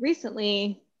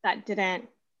recently that didn't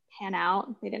pan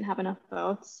out. They didn't have enough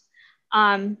votes.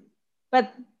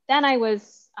 But then I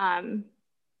was on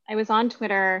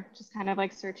Twitter, just kind of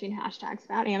like searching hashtags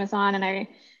about Amazon, and I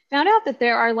found out that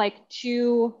there are like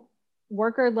 2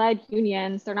 worker-led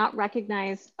unions. They're not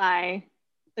recognized by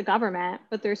the government,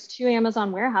 but there's 2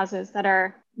 Amazon warehouses that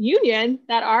are union,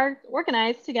 that are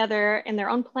organized together in their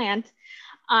own plant,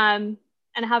 and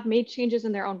have made changes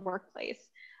in their own workplace,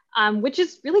 which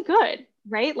is really good,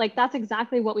 right? Like that's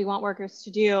exactly what we want workers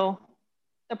to do.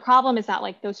 The problem is that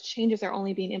like those changes are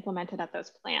only being implemented at those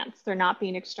plants. They're not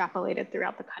being extrapolated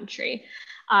throughout the country,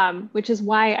 which is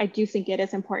why I do think it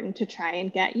is important to try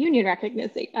and get union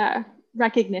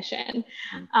recognition,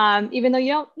 even though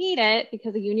you don't need it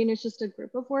because a union is just a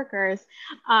group of workers.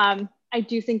 I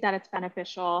do think that it's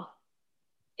beneficial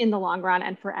in the long run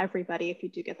and for everybody if you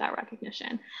do get that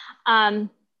recognition.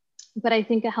 But I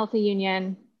think a healthy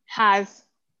union has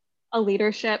a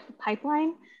leadership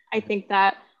pipeline. I think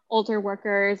that older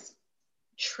workers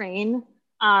train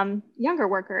younger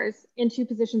workers into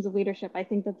positions of leadership. I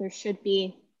think that there should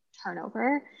be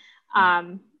turnover.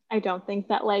 I don't think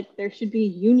that like there should be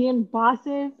union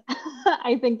bosses.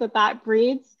 I think that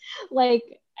breeds like,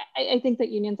 I think that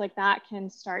unions like that can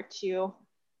start to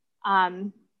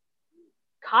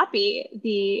copy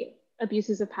the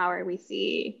abuses of power we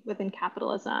see within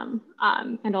capitalism,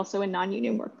 and also in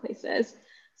non-union workplaces.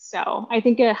 So I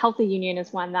think a healthy union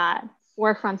is one that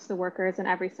forefronts the workers in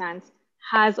every sense,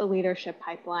 has a leadership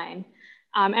pipeline,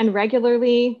 and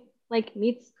regularly like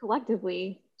meets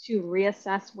collectively to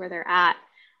reassess where they're at,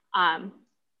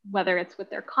 whether it's with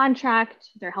their contract,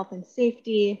 their health and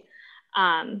safety,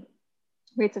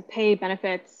 rates of pay,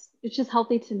 benefits. It's just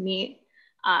healthy to meet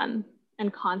and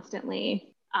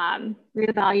constantly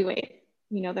reevaluate,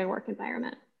 their work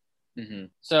environment. Mm-hmm.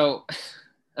 So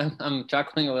I'm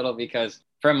chuckling a little because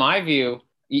from my view,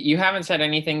 you haven't said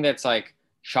anything that's like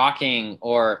shocking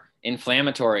or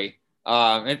inflammatory.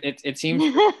 It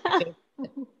seems,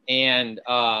 and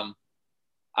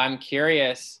I'm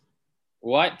curious,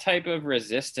 what type of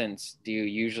resistance do you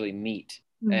usually meet,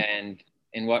 and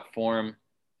in what form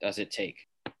does it take?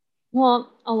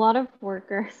 Well, a lot of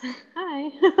workers,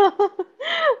 hi,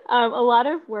 a lot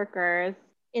of workers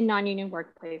in non-union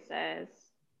workplaces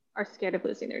are scared of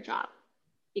losing their job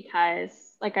because,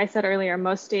 like I said earlier,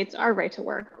 most states are right to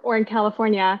work, or in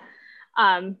California,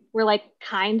 we're like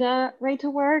kinda right to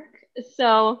work.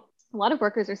 So a lot of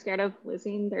workers are scared of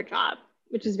losing their job,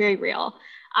 which is very real.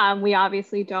 We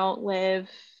obviously don't live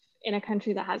in a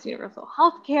country that has universal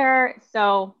health care.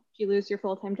 So if you lose your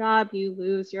full-time job, you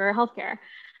lose your health care.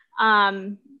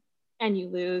 And you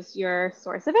lose your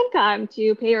source of income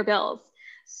to pay your bills.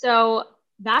 So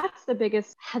that's the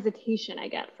biggest hesitation I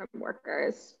get from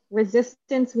workers.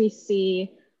 Resistance we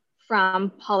see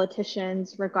from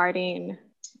politicians regarding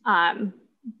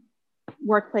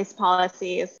workplace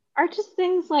policies are just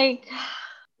things like,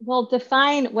 well,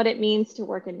 define what it means to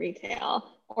work in retail,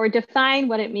 or define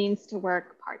what it means to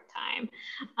work part-time.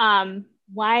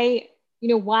 Why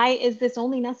is this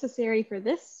only necessary for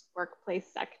this workplace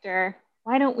sector?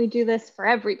 Why don't we do this for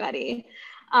everybody?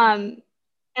 And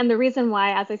the reason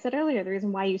why, as I said earlier, the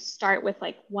reason why you start with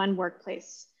like one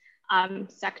workplace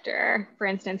sector, for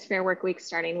instance, Fair Work Week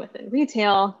starting within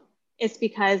retail, is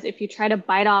because if you try to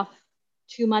bite off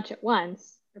too much at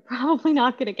once, you're probably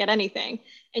not going to get anything.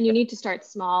 And you need to start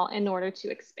small in order to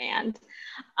expand.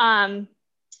 So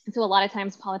a lot of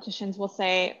times politicians will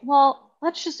say, well,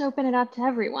 let's just open it up to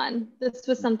everyone. This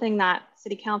was something that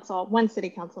one city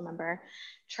council member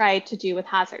tried to do with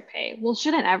hazard pay. Well,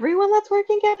 shouldn't everyone that's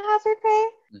working get hazard pay?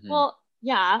 Mm-hmm. Well,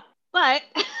 yeah, but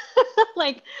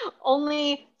like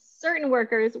only certain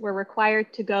workers were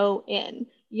required to go in.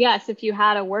 Yes, if you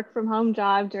had a work from home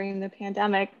job during the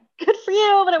pandemic, good for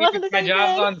you, but it wasn't the same thing. My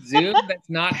job's on Zoom, that's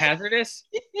not hazardous.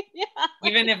 Yeah.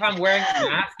 Even if I'm wearing a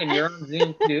mask and you're on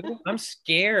Zoom too, I'm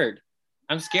scared.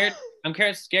 I'm scared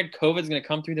COVID's gonna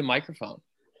come through the microphone.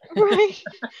 Right.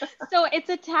 So it's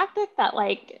a tactic that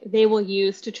like they will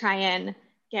use to try and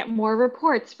get more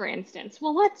reports, for instance.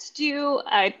 Well, let's do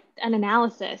an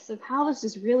analysis of how this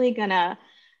is really gonna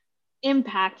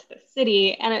impact the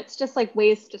city. And it's just like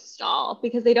ways to stall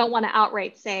because they don't want to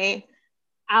outright say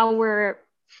our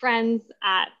friends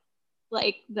at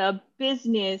like the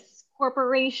business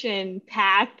corporation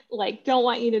pact like don't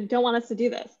want us to do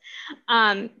this.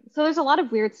 So there's a lot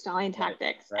of weird stalling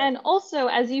tactics. Right. And also,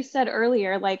 as you said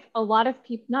earlier, like not a lot of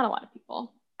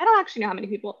people, I don't actually know how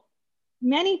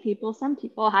many people, some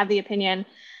people have the opinion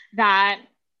that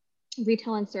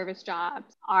retail and service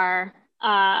jobs are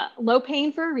low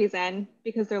paying for a reason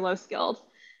because they're low skilled,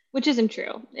 which isn't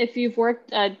true. If you've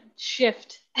worked a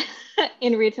shift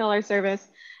in retail or service,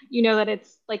 you know that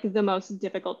it's like the most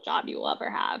difficult job you will ever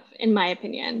have, in my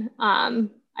opinion.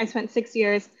 I spent 6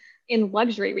 years in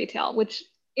luxury retail, which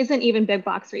isn't even big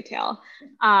box retail.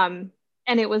 And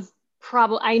it was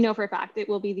I know for a fact it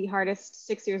will be the hardest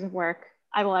 6 years of work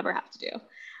I will ever have to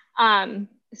do.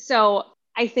 So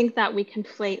I think that we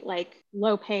conflate like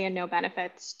low pay and no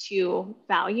benefits to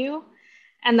value.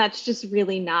 And that's just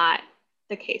really not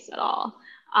the case at all.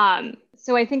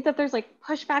 So I think that there's like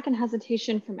pushback and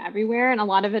hesitation from everywhere, and a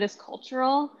lot of it is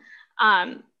cultural.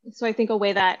 So I think a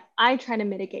way that I try to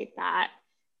mitigate that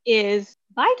is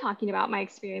by talking about my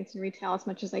experience in retail as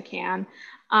much as I can,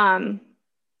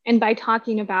 and by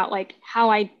talking about like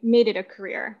how I made it a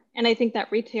career. And I think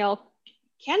that retail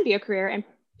can be a career, and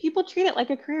people treat it like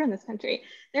a career in this country.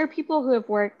 There are people who have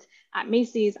worked at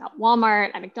Macy's, at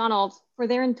Walmart, at McDonald's for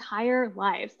their entire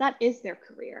lives. That is their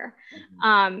career.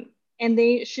 Mm-hmm. And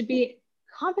they should be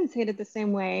compensated the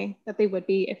same way that they would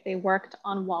be if they worked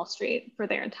on Wall Street for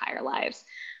their entire lives,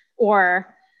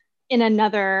 or in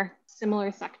another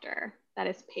similar sector that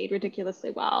is paid ridiculously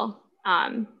well,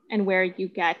 and where you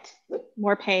get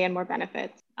more pay and more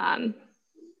benefits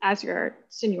as your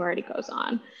seniority goes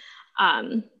on.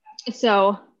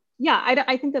 So yeah,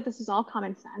 I think that this is all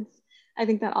common sense. I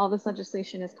think that all this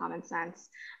legislation is common sense.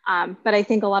 But I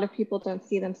think a lot of people don't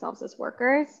see themselves as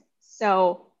workers,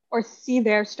 or see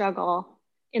their struggle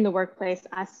in the workplace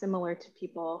as similar to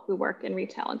people who work in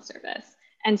retail and service.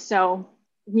 And so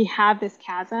we have this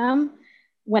chasm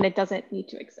when it doesn't need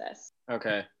to exist.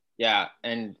 Okay. Yeah.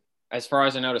 And as far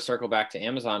as I know, to circle back to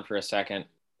Amazon for a second,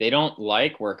 they don't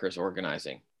like workers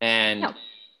organizing. And no.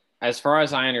 As far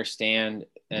as I understand,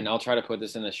 and I'll try to put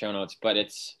this in the show notes, but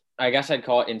it's I guess I'd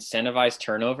call it incentivized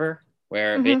turnover,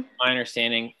 where based Mm-hmm. on my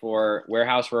understanding for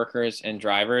warehouse workers and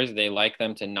drivers, they like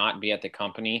them to not be at the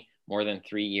company more than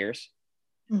 3 years.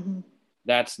 Mm-hmm.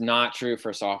 That's not true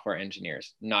for software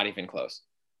engineers, not even close.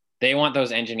 They want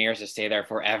those engineers to stay there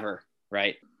forever,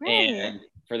 right? Right. And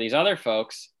for these other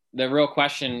folks, the real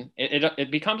question, it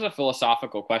becomes a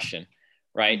philosophical question,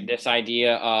 right? This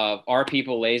idea of, are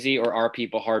people lazy or are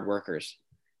people hard workers,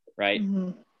 right?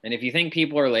 Mm-hmm. And if you think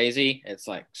people are lazy, it's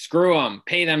like, screw them,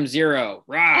 pay them zero,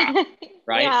 rah,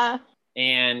 right? Yeah.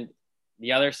 And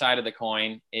the other side of the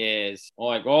coin is, well,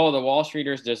 like, oh, the Wall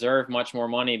Streeters deserve much more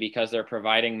money because they're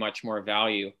providing much more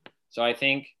value. So I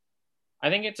think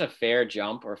it's a fair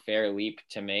jump or fair leap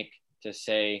to make to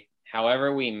say,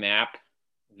 however we map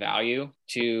value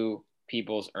to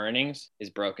people's earnings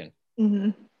is broken.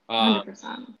 Mm-hmm. Um,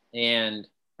 100%. and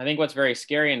I think what's very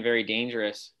scary and very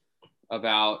dangerous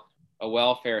about a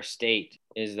welfare state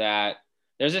is that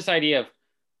there's this idea of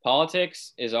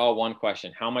politics is all one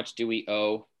question. How much do we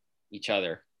owe each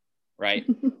other? Right.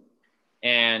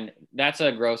 And that's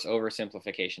a gross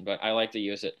oversimplification, but I like to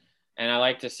use it. And I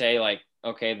like to say, like,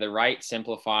 okay, the right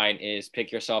simplified is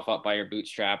pick yourself up by your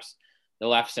bootstraps. The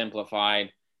left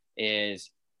simplified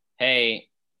is, hey,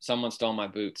 someone stole my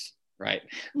boots, right?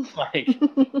 Like,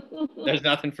 there's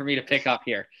nothing for me to pick up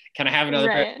here. Can I have another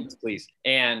pair of Right. boots, please?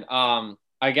 And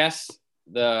I guess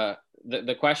the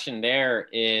question there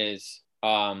is,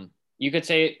 you could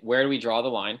say, where do we draw the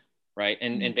line, right?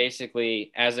 And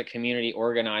basically, as a community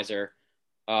organizer,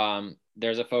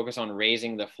 there's a focus on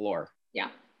raising the floor. Yeah.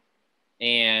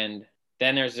 And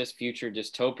then there's this future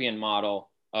dystopian model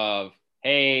of,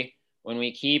 hey, when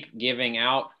we keep giving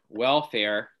out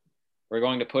welfare, we're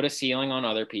going to put a ceiling on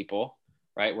other people,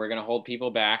 right? We're going to hold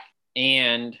people back.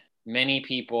 And many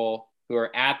people who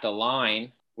are at the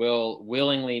line will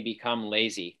willingly become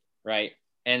lazy, right?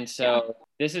 And so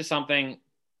this is something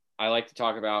I like to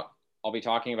talk about. I'll be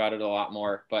talking about it a lot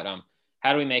more, but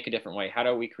how do we make a different way? How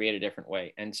do we create a different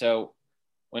way? And so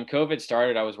when COVID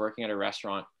started, I was working at a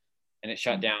restaurant and it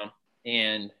shut down.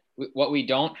 And what we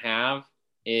don't have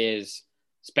is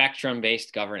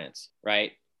spectrum-based governance,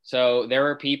 right? So there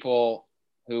were people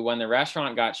who, when the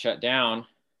restaurant got shut down,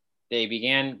 they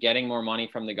began getting more money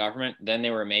from the government than they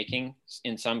were making,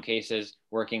 in some cases,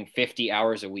 working 50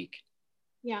 hours a week.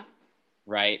 Yeah.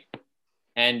 Right.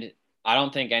 And I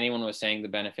don't think anyone was saying the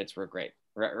benefits were great.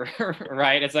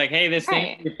 Right. It's like, hey, this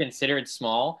thing you considered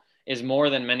small is more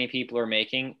than many people are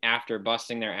making after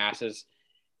busting their asses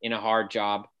in a hard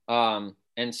job.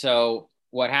 And so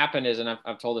what happened is, and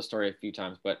I've told this story a few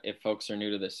times, but if folks are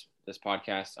new to this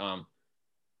podcast,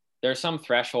 there's some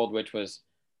threshold, which was,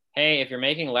 hey, if you're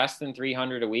making less than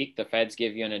 300 a week, the feds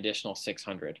give you an additional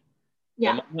 600.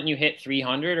 Yeah. The moment you hit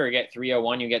 300 or get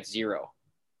 301, you get zero.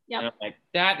 Yep. And I'm like,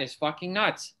 that is fucking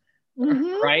nuts.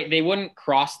 Mm-hmm. Right? They wouldn't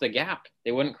cross the gap.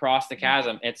 They wouldn't cross the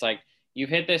chasm. It's like, you've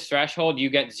hit this threshold, you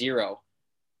get zero.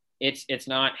 It's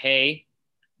not, hey,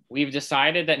 we've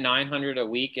decided that 900 a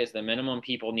week is the minimum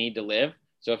people need to live.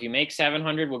 So if you make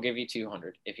 700, we'll give you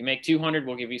 200. If you make 200,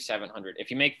 we'll give you 700.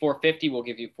 If you make 450, we'll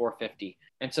give you 450.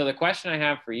 And so the question I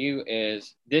have for you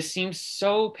is, this seems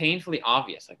so painfully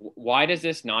obvious. Like, why does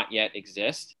this not yet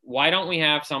exist? Why don't we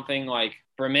have something like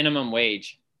for a minimum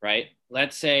wage, right?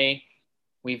 Let's say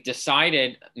we've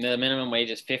decided the minimum wage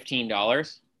is $15.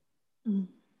 Mm-hmm.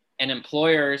 And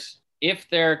employers, if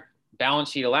their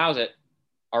balance sheet allows it,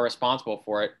 are responsible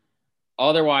for it.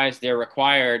 Otherwise, they're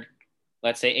required,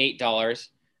 let's say $8,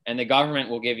 and the government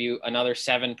will give you another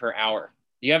 $7 per hour.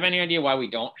 Do you have any idea why we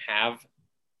don't have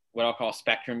what I'll call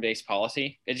spectrum-based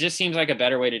policy? It just seems like a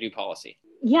better way to do policy.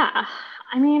 Yeah.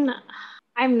 I mean,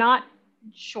 I'm not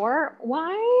sure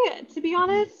why, to be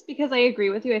honest, because I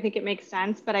agree with you. I think it makes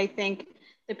sense, but I think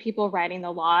the people writing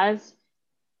the laws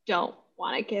don't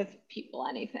want to give people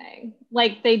anything.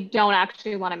 Like, they don't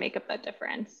actually want to make up that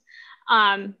difference.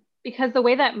 Because the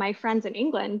way that my friends in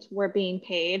England were being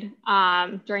paid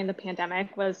during the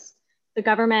pandemic was the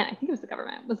government, I think it was the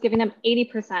government, was giving them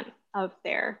 80% of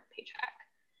their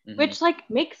paycheck, which like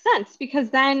makes sense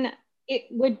because then it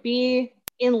would be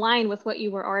in line with what you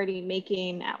were already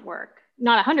making at work.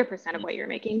 Not 100% of what you're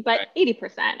making, but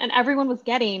 80%. And everyone was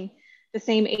getting the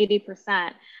same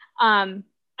 80%.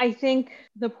 I think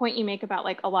the point you make about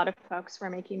like a lot of folks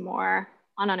were making more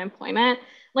on unemployment,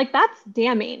 like that's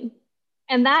damning.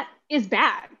 And that is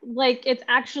bad. Like, it's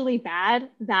actually bad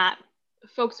that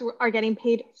folks are getting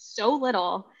paid so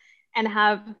little and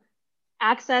have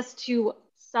access to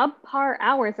subpar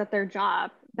hours at their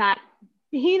job, that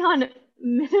being on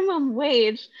minimum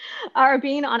wage or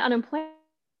being on unemployment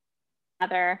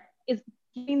rather is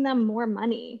giving them more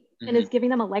money and is giving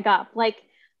them a leg up. Like,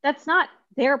 that's not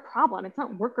their problem. It's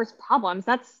not workers' problems.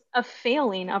 That's a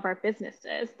failing of our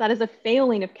businesses. That is a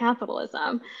failing of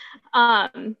capitalism.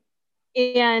 And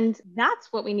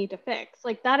that's what we need to fix.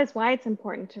 Like, that is why it's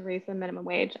important to raise the minimum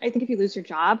wage. I think if you lose your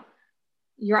job,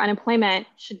 your unemployment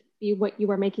should be what you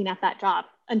were making at that job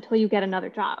until you get another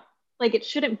job. Like, it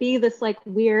shouldn't be this like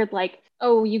weird, like,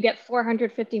 oh, you get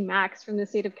 450 max from the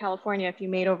state of California if you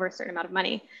made over a certain amount of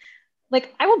money.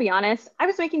 Like, I will be honest, I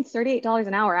was making $38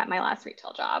 an hour at my last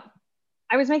retail job.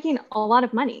 I was making a lot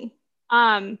of money.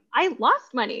 I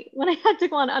lost money when I had to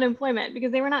go on unemployment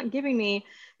because they were not giving me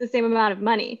the same amount of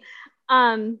money.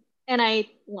 And I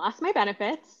lost my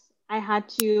benefits. I had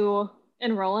to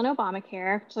enroll in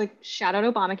Obamacare, to like shout out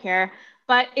Obamacare,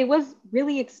 but it was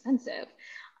really expensive.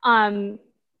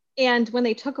 And when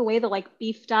they took away the like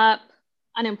beefed up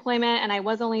unemployment and I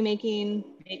was only making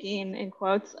in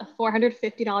quotes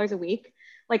 $450 a week,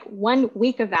 like 1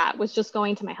 week of that was just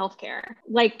going to my healthcare.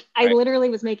 Like I literally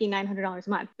was making $900 a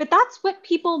month, but that's what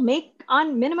people make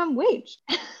on minimum wage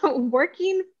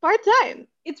working part-time.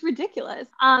 It's ridiculous.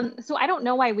 So I don't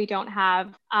know why we don't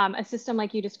have a system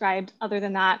like you described. Other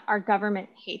than that, our government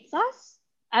hates us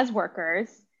as workers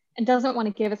and doesn't want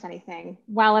to give us anything,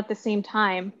 while at the same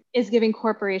time is giving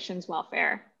corporations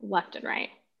welfare left and right.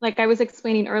 Like I was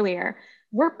explaining earlier,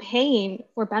 we're paying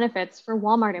for benefits for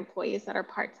Walmart employees that are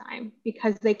part-time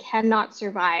because they cannot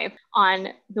survive on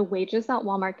the wages that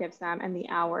Walmart gives them and the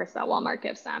hours that Walmart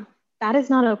gives them. That is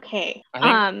not okay. I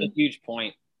think that's a huge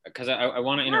point, because I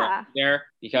want to interrupt there,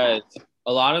 because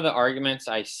a lot of the arguments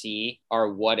I see are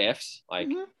what ifs. Like,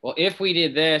 well, if we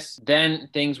did this, then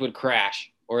things would crash,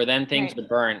 or then things would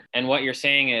burn. And what you're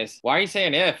saying is, why are you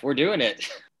saying if? We're doing it.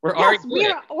 We're already doing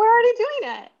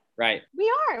it. Right.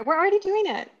 We're already doing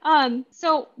it.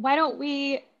 So why don't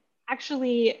we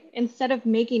actually, instead of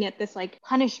making it this like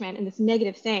punishment and this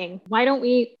negative thing, why don't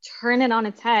we turn it on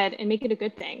its head and make it a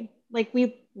good thing? Like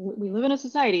we live in a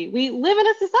society.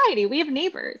 We have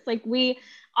neighbors. Like we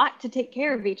ought to take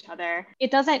care of each other.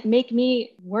 It doesn't make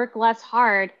me work less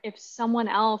hard if someone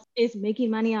else is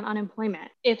making money on unemployment,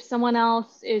 if someone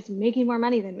else is making more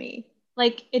money than me.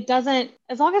 Like it doesn't,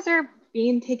 as long as they're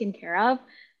being taken care of,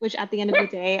 which at the end of the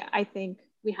day, I think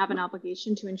we have an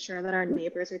obligation to ensure that our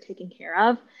neighbors are taken care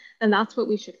of, then that's what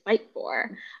we should fight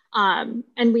for. And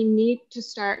we need to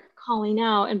start calling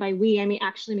out, and by we, I mean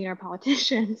our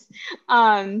politicians,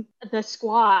 the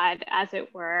squad, as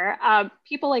it were.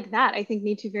 People like that, I think,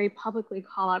 need to very publicly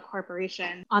call out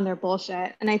corporations on their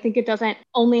bullshit. And I think it doesn't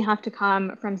only have to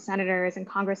come from senators and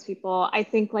Congress people. I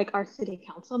think like our city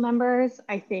council members,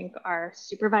 I think our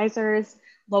supervisors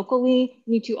locally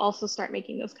need to also start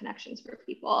making those connections for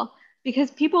people, because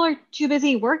people are too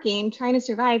busy working, trying to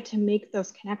survive, to make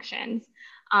those connections.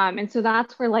 And so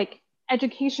that's where like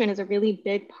education is a really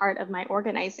big part of my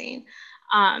organizing,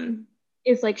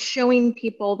 is like showing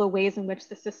people the ways in which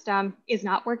the system is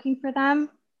not working for them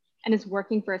and is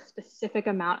working for a specific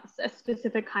amount, a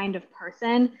specific kind of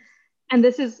person. And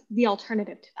this is the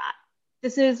alternative to that.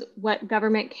 This is what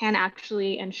government can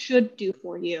actually and should do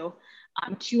for you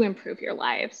to improve your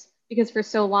lives. Because for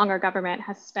so long, our government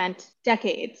has spent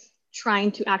decades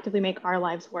trying to actively make our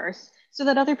lives worse so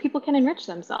that other people can enrich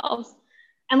themselves.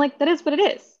 And like, that is what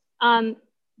it is.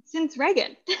 Since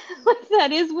Reagan, like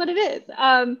that is what it is.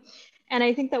 And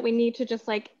I think that we need to just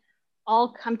like all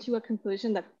come to a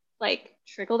conclusion that like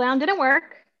trickle down didn't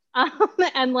work.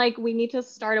 And like, we need to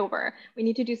start over. We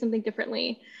need to do something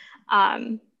differently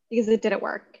because it didn't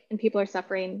work and people are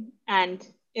suffering. And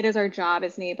it is our job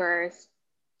as neighbors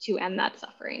to end that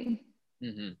suffering.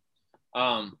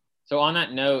 So on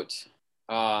that note,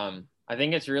 I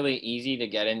think it's really easy to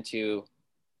get into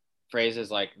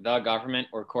phrases like the government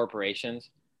or corporations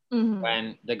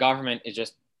when the government is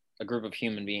just a group of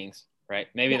human beings, right?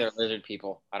 Maybe they're lizard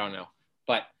people, I don't know.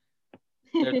 But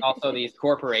there's also these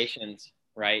corporations,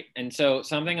 right? And so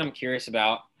something I'm curious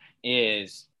about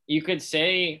is, you could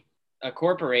say a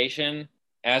corporation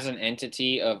as an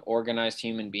entity of organized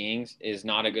human beings is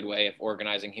not a good way of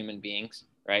organizing human beings,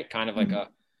 right? Kind of like a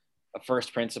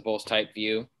first principles type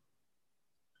view,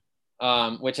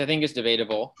 which I think is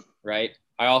debatable, right?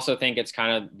 I also think it's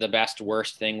kind of the best,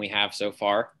 worst thing we have so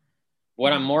far.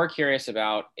 What I'm more curious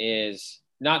about is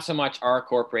not so much are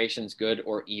corporations good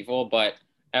or evil, but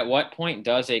at what point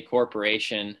does a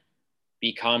corporation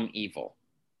become evil?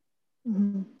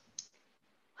 Good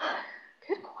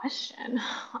question.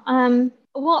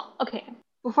 Well, okay.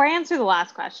 Before I answer the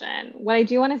last question, what I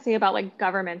do want to say about like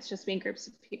governments just being groups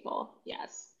of people,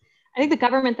 yes. I think the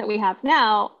government that we have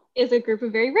now is a group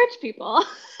of very rich people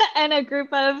and a group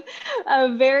of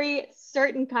very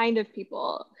certain kind of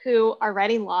people who are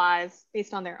writing laws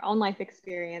based on their own life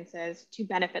experiences to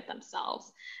benefit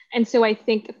themselves. And so I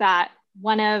think that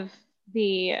one of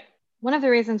the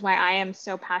reasons why I am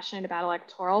so passionate about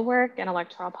electoral work and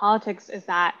electoral politics is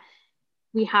that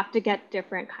we have to get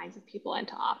different kinds of people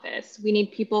into office. We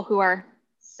need people who are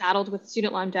saddled with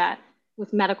student loan debt,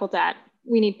 with medical debt.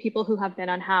 We need people who have been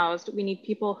unhoused. We need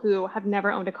people who have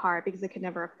never owned a car because they could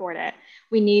never afford it.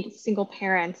 We need single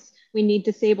parents. We need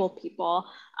disabled people.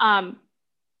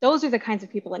 Those are the kinds of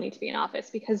people that need to be in office,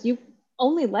 because you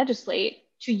only legislate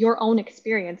to your own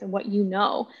experience and what you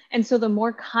know. And so the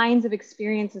more kinds of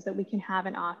experiences that we can have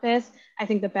in office, I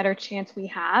think the better chance we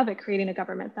have at creating a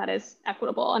government that is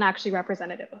equitable and actually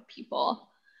representative of people.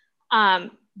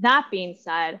 That being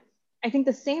said, I think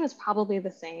the same is probably the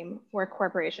same for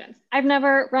corporations. I've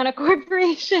never run a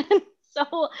corporation,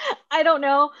 so I don't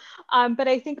know. But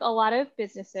I think a lot of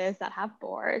businesses that have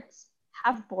boards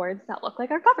that look like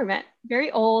our government.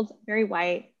 Very old, very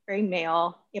white, very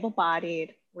male,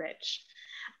 able-bodied, rich.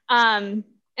 And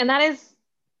that is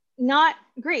not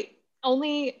great.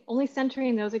 Only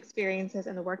centering those experiences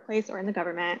in the workplace or in the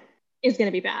government is going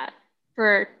to be bad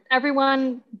for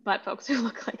everyone but folks who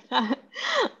look like that.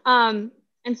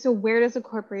 And so where does a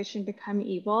corporation become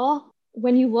evil?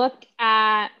 When you look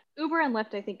at Uber and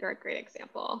Lyft, I think are a great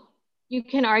example. You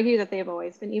can argue that they've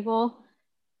always been evil,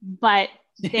 but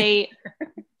they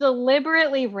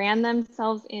deliberately ran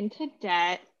themselves into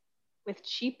debt with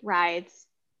cheap rides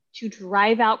to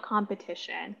drive out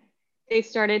competition. They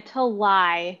started to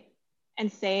lie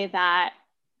and say that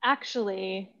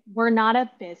actually we're not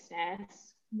a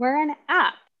business, we're an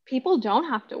app. People don't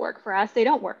have to work for us. They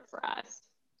don't work for us.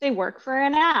 They work for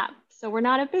an app. So we're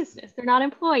not a business. They're not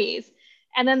employees.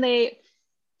 And then they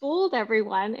fooled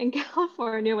everyone in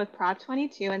California with Prop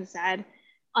 22 and said,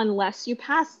 unless you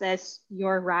pass this,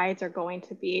 your rides are going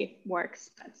to be more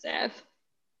expensive.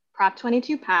 Prop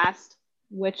 22 passed,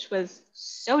 which was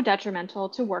so detrimental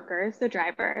to workers, the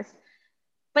drivers.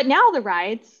 But now the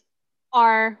rides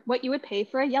are what you would pay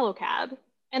for a yellow cab,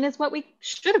 and is what we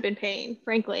should have been paying,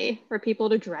 frankly, for people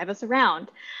to drive us around.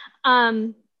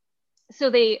 So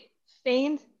they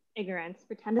feigned ignorance,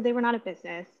 pretended they were not a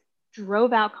business,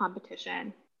 drove out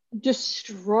competition,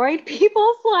 destroyed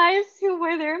people's lives who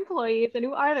were their employees and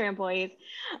who are their employees,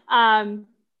 and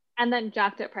then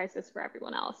jacked up prices for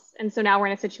everyone else. And so now we're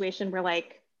in a situation where,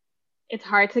 like, it's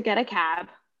hard to get a cab,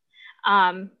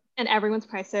 and everyone's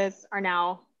prices are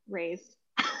now raised.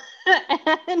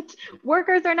 And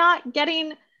workers are not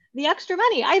getting the extra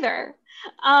money either.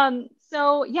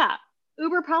 So yeah,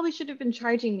 Uber probably should have been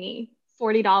charging me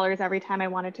 $40 every time I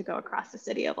wanted to go across the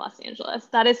city of Los Angeles.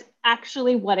 That is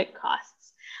actually what it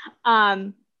costs.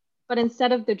 But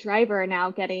instead of the driver now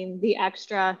getting the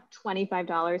extra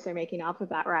 $25 they're making off of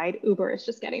that ride, Uber is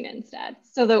just getting it instead.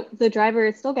 So the driver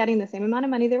is still getting the same amount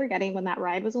of money they were getting when that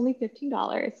ride was only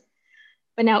 $15,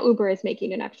 but now Uber is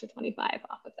making an extra $25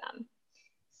 off of them.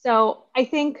 So I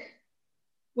think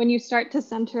when you start to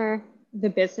center the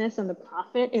business and the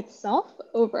profit itself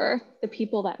over the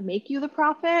people that make you the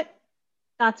profit,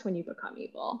 that's when you become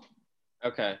evil.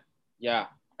 Okay. Yeah.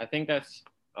 I think that's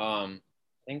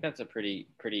a pretty,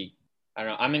 I don't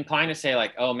know. I'm inclined to say,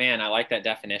 like, oh man, I like that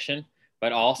definition,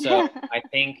 but also I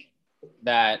think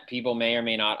that people may or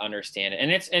may not understand it.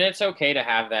 And it's okay to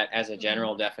have that as a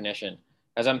general definition,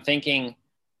 as I'm thinking,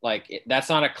 like, that's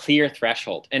not a clear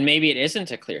threshold, and maybe it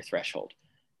isn't a clear threshold,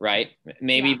 right?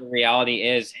 Maybe the reality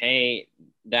is, hey,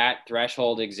 that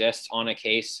threshold exists on a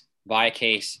case by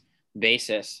case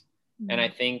basis. And I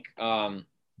think so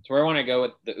where I want to go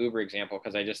with the Uber example,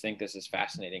 because I just think this is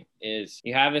fascinating, is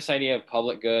you have this idea of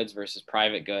public goods versus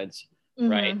private goods,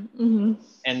 right?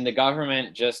 And the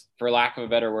government, just for lack of a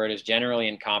better word, is generally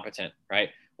incompetent, right?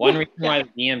 One reason why the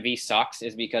DMV sucks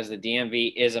is because the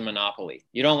DMV is a monopoly.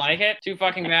 You don't like it? Too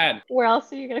fucking bad. Where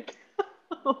else are you going to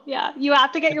go? Yeah, you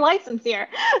have to get your license here.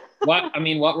 What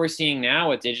we're seeing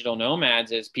now with digital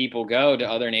nomads is people go to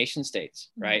other nation states,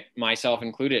 right? Myself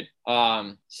included.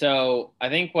 So I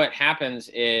think what happens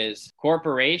is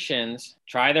corporations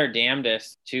try their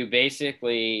damnedest to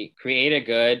basically create a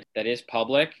good that is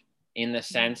public, in the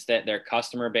sense that their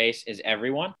customer base is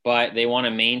everyone, but they want to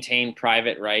maintain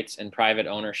private rights and private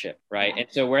ownership, right? And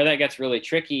so where that gets really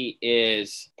tricky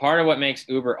is part of what makes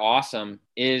Uber awesome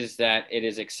is that it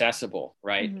is accessible,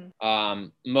 right?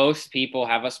 Most people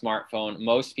have a smartphone.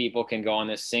 Most people can go on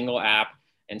this single app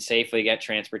and safely get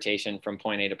transportation from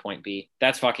point A to point B.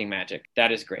 That's fucking magic.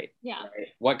 That is great. Yeah. Right?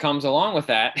 What comes along with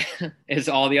that is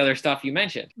all the other stuff you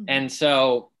mentioned. And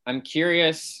so I'm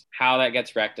curious how that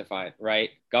gets rectified,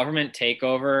 right? Government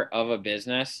takeover of a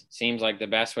business seems like the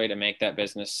best way to make that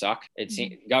business suck.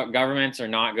 Governments are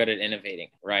not good at innovating,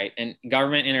 right? And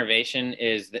government innovation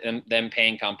is them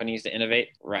paying companies to innovate,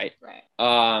 right?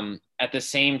 At the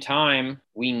same time,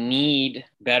 we need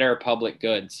better public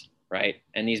goods, right?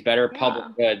 And these better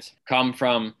public goods come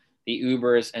from the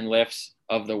Ubers and Lyfts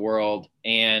of the world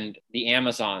and the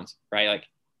Amazons, right? Like,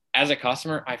 as a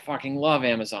customer, I fucking love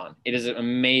Amazon. It is an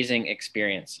amazing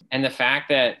experience. And the fact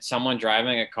that someone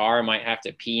driving a car might have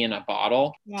to pee in a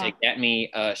bottle to get me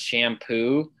a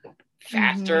shampoo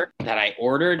faster that I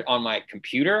ordered on my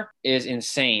computer is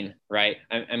insane, right?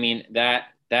 I mean, that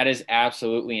is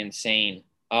absolutely insane.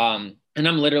 And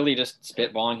I'm literally just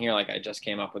spitballing here. Like, I just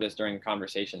came up with this during the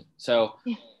conversation. So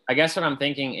I guess what I'm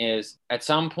thinking is, at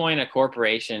some point, a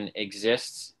corporation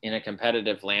exists in a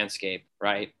competitive landscape,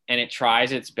 right? And it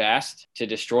tries its best to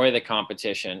destroy the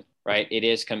competition, right? It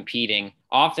is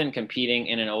often competing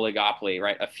in an oligopoly,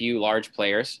 right? A few large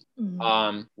players,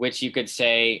 which you could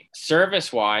say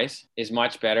service-wise is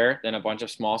much better than a bunch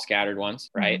of small scattered ones,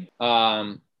 right?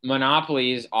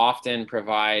 Monopolies often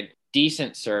provide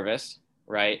decent service,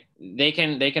 right? They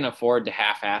can afford to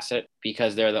half-ass it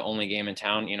because they're the only game in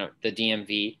town, the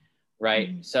DMV,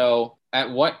 right? So at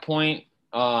what point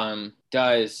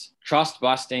does trust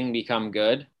busting become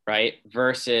good, right?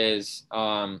 Versus,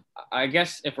 I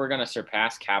guess if we're going to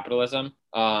surpass capitalism,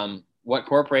 what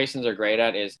corporations are great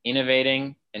at is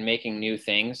innovating and making new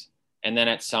things. And then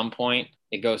at some point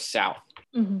it goes south,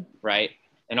 right?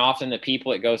 And often the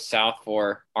people it goes south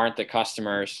for aren't the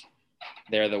customers,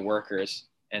 they're the workers.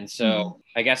 And so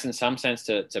I guess in some sense,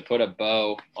 to put a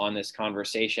bow on this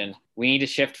conversation, we need to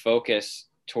shift focus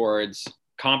towards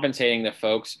compensating the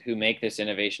folks who make this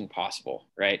innovation possible,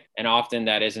 right? And often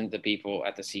that isn't the people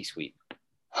at the C-suite.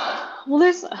 Well,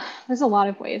 there's a lot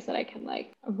of ways that I can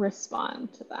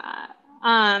respond to that.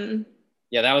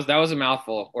 Yeah, that was a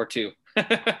mouthful or two. I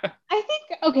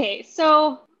think, okay,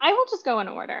 so I will just go in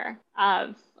order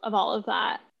of all of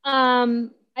that.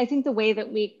 I think the way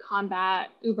that we combat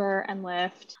Uber and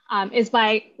Lyft is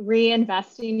by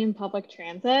reinvesting in public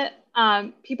transit.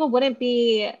 People wouldn't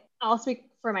be, I'll speak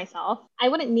for myself, I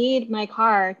wouldn't need my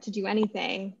car to do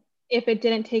anything if it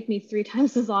didn't take me 3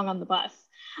 times as long on the bus.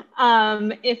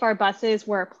 If our buses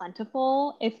were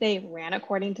plentiful, if they ran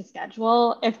according to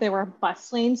schedule, if there were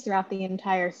bus lanes throughout the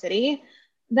entire city,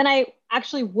 then I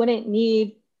actually wouldn't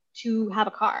need to have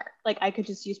a car. Like, I could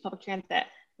just use public transit.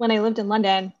 When I lived in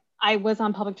London, I was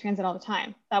on public transit all the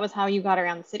time. That was how you got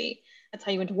around the city. That's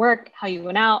how you went to work, how you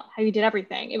went out, how you did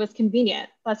everything. It was convenient.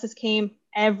 Buses came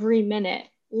every minute,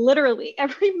 literally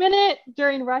every minute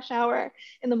during rush hour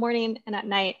in the morning and at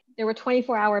night. There were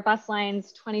 24-hour bus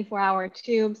lines, 24-hour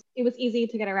tubes. It was easy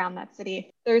to get around that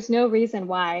city. There's no reason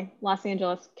why Los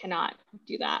Angeles cannot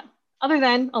do that, other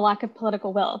than a lack of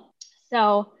political will.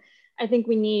 So I think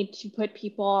we need to put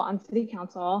people on city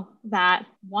council that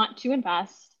want to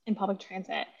invest in public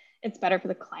transit. It's better for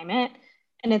the climate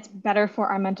and it's better for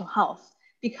our mental health.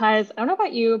 Because I don't know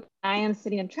about you, but I am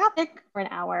sitting in traffic for an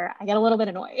hour, I get a little bit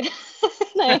annoyed.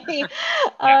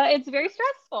 It's very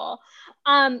stressful.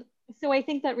 So I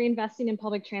think that reinvesting in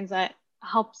public transit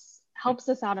helps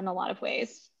us out in a lot of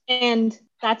ways. And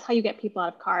that's how you get people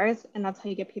out of cars, and that's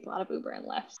how you get people out of Uber and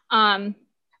Lyft.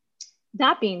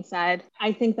 That being said,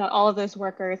 I think that all of those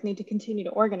workers need to continue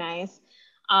to organize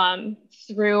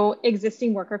through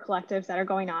existing worker collectives that are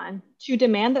going on to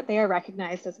demand that they are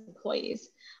recognized as employees.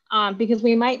 Because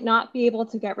we might not be able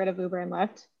to get rid of Uber and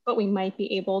Lyft, but we might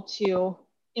be able to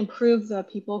improve the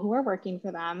people who are working for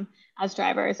them as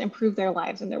drivers, improve their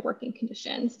lives and their working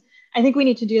conditions. I think we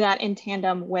need to do that in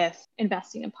tandem with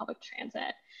investing in public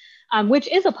transit, which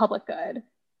is a public good,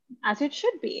 as it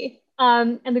should be.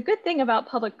 And the good thing about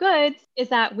public goods is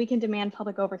that we can demand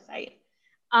public oversight.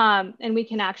 And we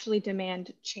can actually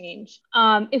demand change.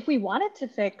 If we wanted to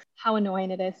fix how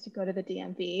annoying it is to go to the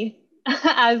DMV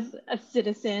as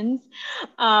citizens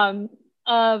of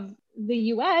the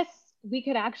US, we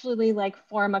could actually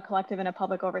form a collective and a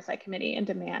public oversight committee and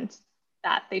demand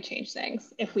that they change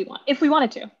things if we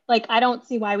wanted to. I don't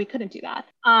see why we couldn't do that.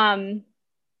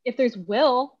 If there's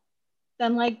will,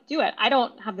 then do it. I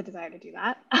don't have the desire to do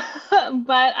that,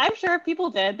 but I'm sure if people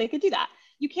did, they could do that.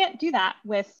 You can't do that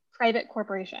with private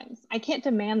corporations. I can't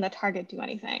demand that Target do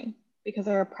anything because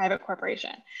they're a private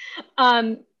corporation.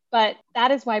 But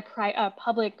that is why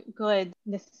public goods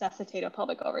necessitate a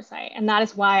public oversight. And that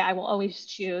is why I will always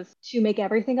choose to make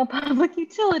everything a public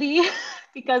utility,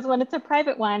 because when it's a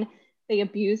private one, they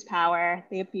abuse power,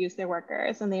 they abuse their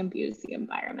workers, and they abuse the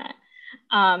environment.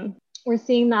 We're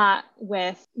seeing that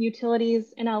with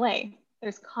utilities in LA.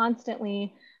 There's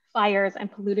constantly fires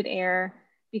and polluted air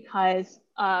because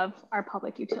of our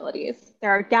public utilities.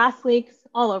 There are gas leaks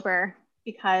all over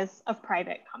because of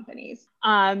private companies.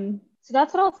 So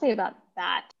that's what I'll say about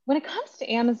that. When it comes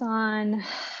to Amazon,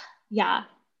 yeah,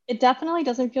 it definitely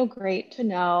doesn't feel great to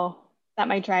know that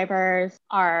my drivers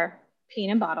are peeing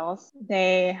in bottles.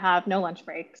 They have no lunch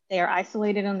breaks. They are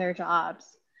isolated in their jobs.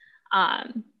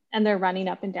 And they're running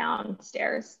up and down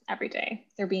stairs every day.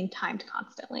 They're being timed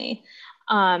constantly.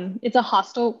 It's a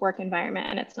hostile work environment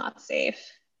and it's not safe.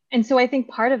 And so I think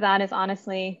part of that is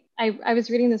honestly, I was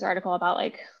reading this article about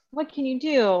like, what can you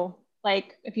do?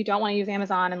 Like, if you don't want to use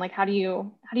Amazon and like, how do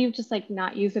you just like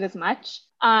not use it as much?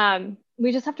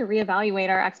 We just have to reevaluate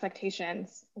our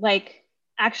expectations. Like,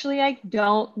 actually, I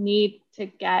don't need to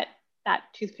get that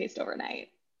toothpaste overnight.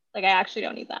 Like, I actually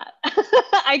don't need that.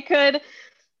 I could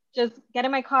just get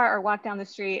in my car or walk down the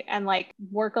street and like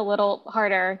work a little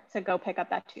harder to go pick up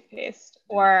that toothpaste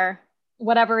or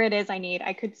whatever it is I need.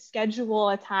 I could schedule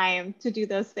a time to do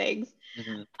those things.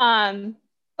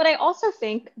 But I also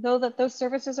think though that those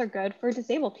services are good for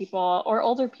disabled people or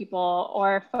older people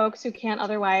or folks who can't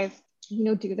otherwise,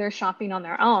 do their shopping on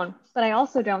their own. But I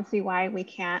also don't see why we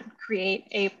can't create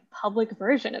a public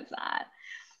version of that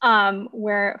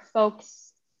where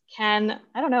folks can,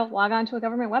 log on to a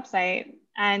government website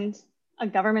and a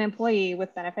government employee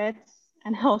with benefits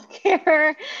and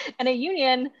healthcare and a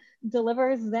union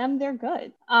delivers them their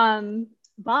goods.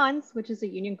 Vons, which is a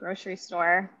union grocery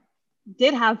store,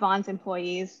 did have Vons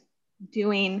employees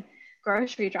doing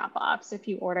grocery drop-offs if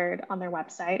you ordered on their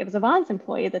website. It was a Vons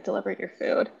employee that delivered your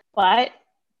food, but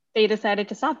they decided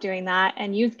to stop doing that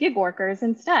and use gig workers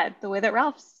instead, the way that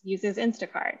Ralph's uses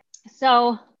Instacart.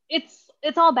 So it's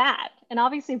all bad. And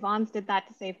obviously Vons did that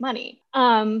to save money,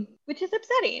 which is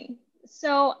upsetting.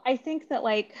 So I think that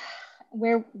like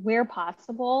where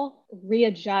possible,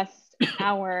 readjust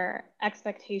our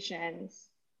expectations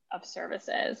of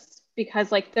services,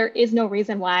 because like there is no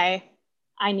reason why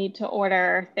I need to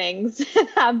order things and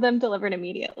have them delivered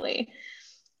immediately,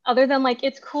 other than like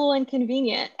it's cool and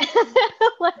convenient.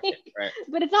 Right.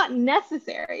 But it's not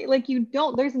necessary. Like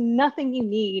there's nothing you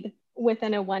need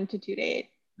within a 1 to 2 day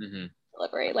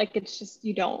delivery. Like it's just,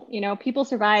 people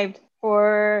survived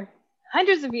for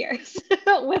hundreds of years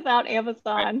without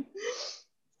Amazon.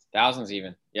 Thousands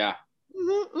even. Yeah.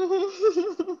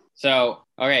 So,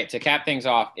 okay, to cap things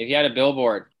off, if you had a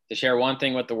billboard to share one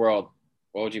thing with the world,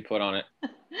 what would you put on it?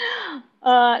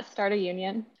 Start a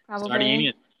union, probably. Start a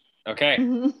union. Okay.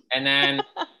 And then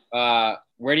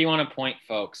where do you want to point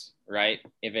folks, right?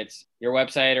 If it's your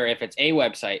website or if it's a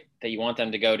website that you want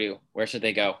them to go to, where should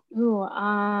they go? Ooh,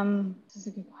 this is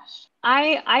a good question.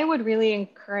 I would really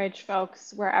encourage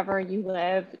folks wherever you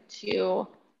live to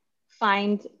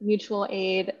find mutual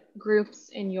aid groups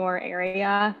in your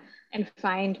area and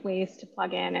find ways to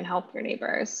plug in and help your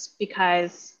neighbors,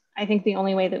 because I think the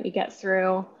only way that we get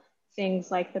through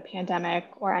things like the pandemic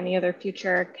or any other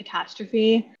future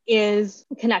catastrophe is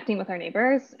connecting with our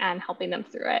neighbors and helping them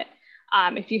through it.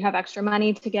 If you have extra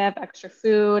money to give, extra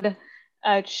food,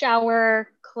 a shower,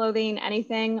 clothing,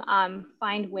 anything,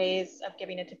 find ways of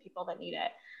giving it to people that need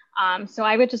it. So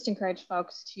I would just encourage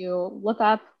folks to look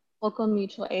up local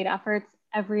mutual aid efforts.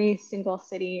 Every single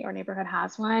city or neighborhood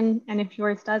has one. And if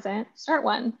yours doesn't, start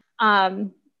one.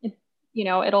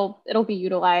 It'll be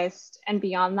utilized. And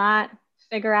beyond that,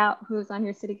 figure out who's on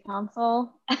your city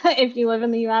council. If you live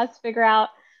in the US, figure out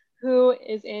who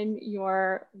is in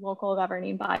your local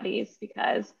governing bodies,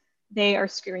 because they are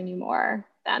screwing you more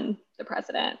than the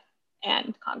president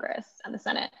and Congress and the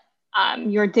Senate.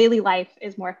 Your daily life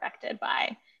is more affected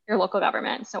by your local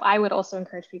government. So I would also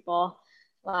encourage people,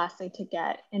 lastly, to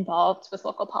get involved with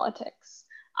local politics.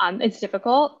 It's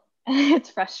difficult, it's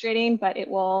frustrating, but it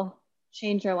will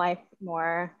change your life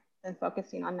more than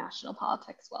focusing on national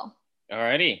politics will. All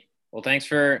righty. Well, thanks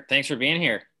for being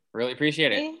here. Really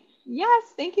appreciate it. Yes,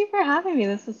 thank you for having me.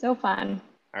 This was so fun.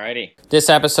 All righty. This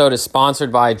episode is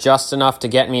sponsored by Just Enough to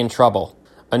Get Me in Trouble,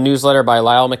 a newsletter by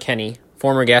Lyle McKenney,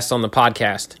 former guest on the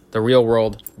podcast, The Real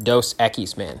World Dos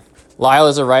Equis Man. Lyle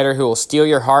is a writer who will steal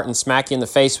your heart and smack you in the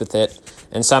face with it,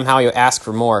 and somehow you'll ask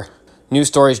for more. New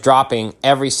stories dropping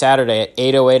every Saturday at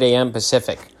 8:08 a.m.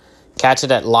 Pacific. Catch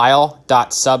it at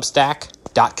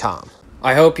lyle.substack.com.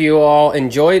 I hope you all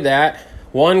enjoyed that.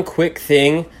 One quick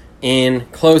thing in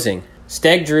closing.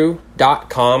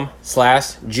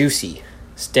 stegdrew.com/juicy.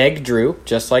 Stegdrew,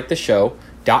 just like the show,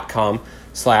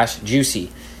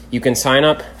 .com/juicy. You can sign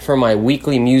up for my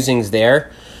weekly musings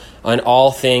there on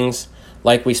all things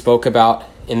like we spoke about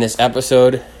in this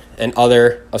episode and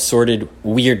other assorted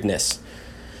weirdness.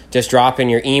 Just drop in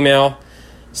your email,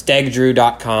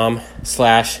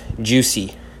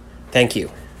 stegdrew.com/juicy. Thank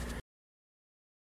you.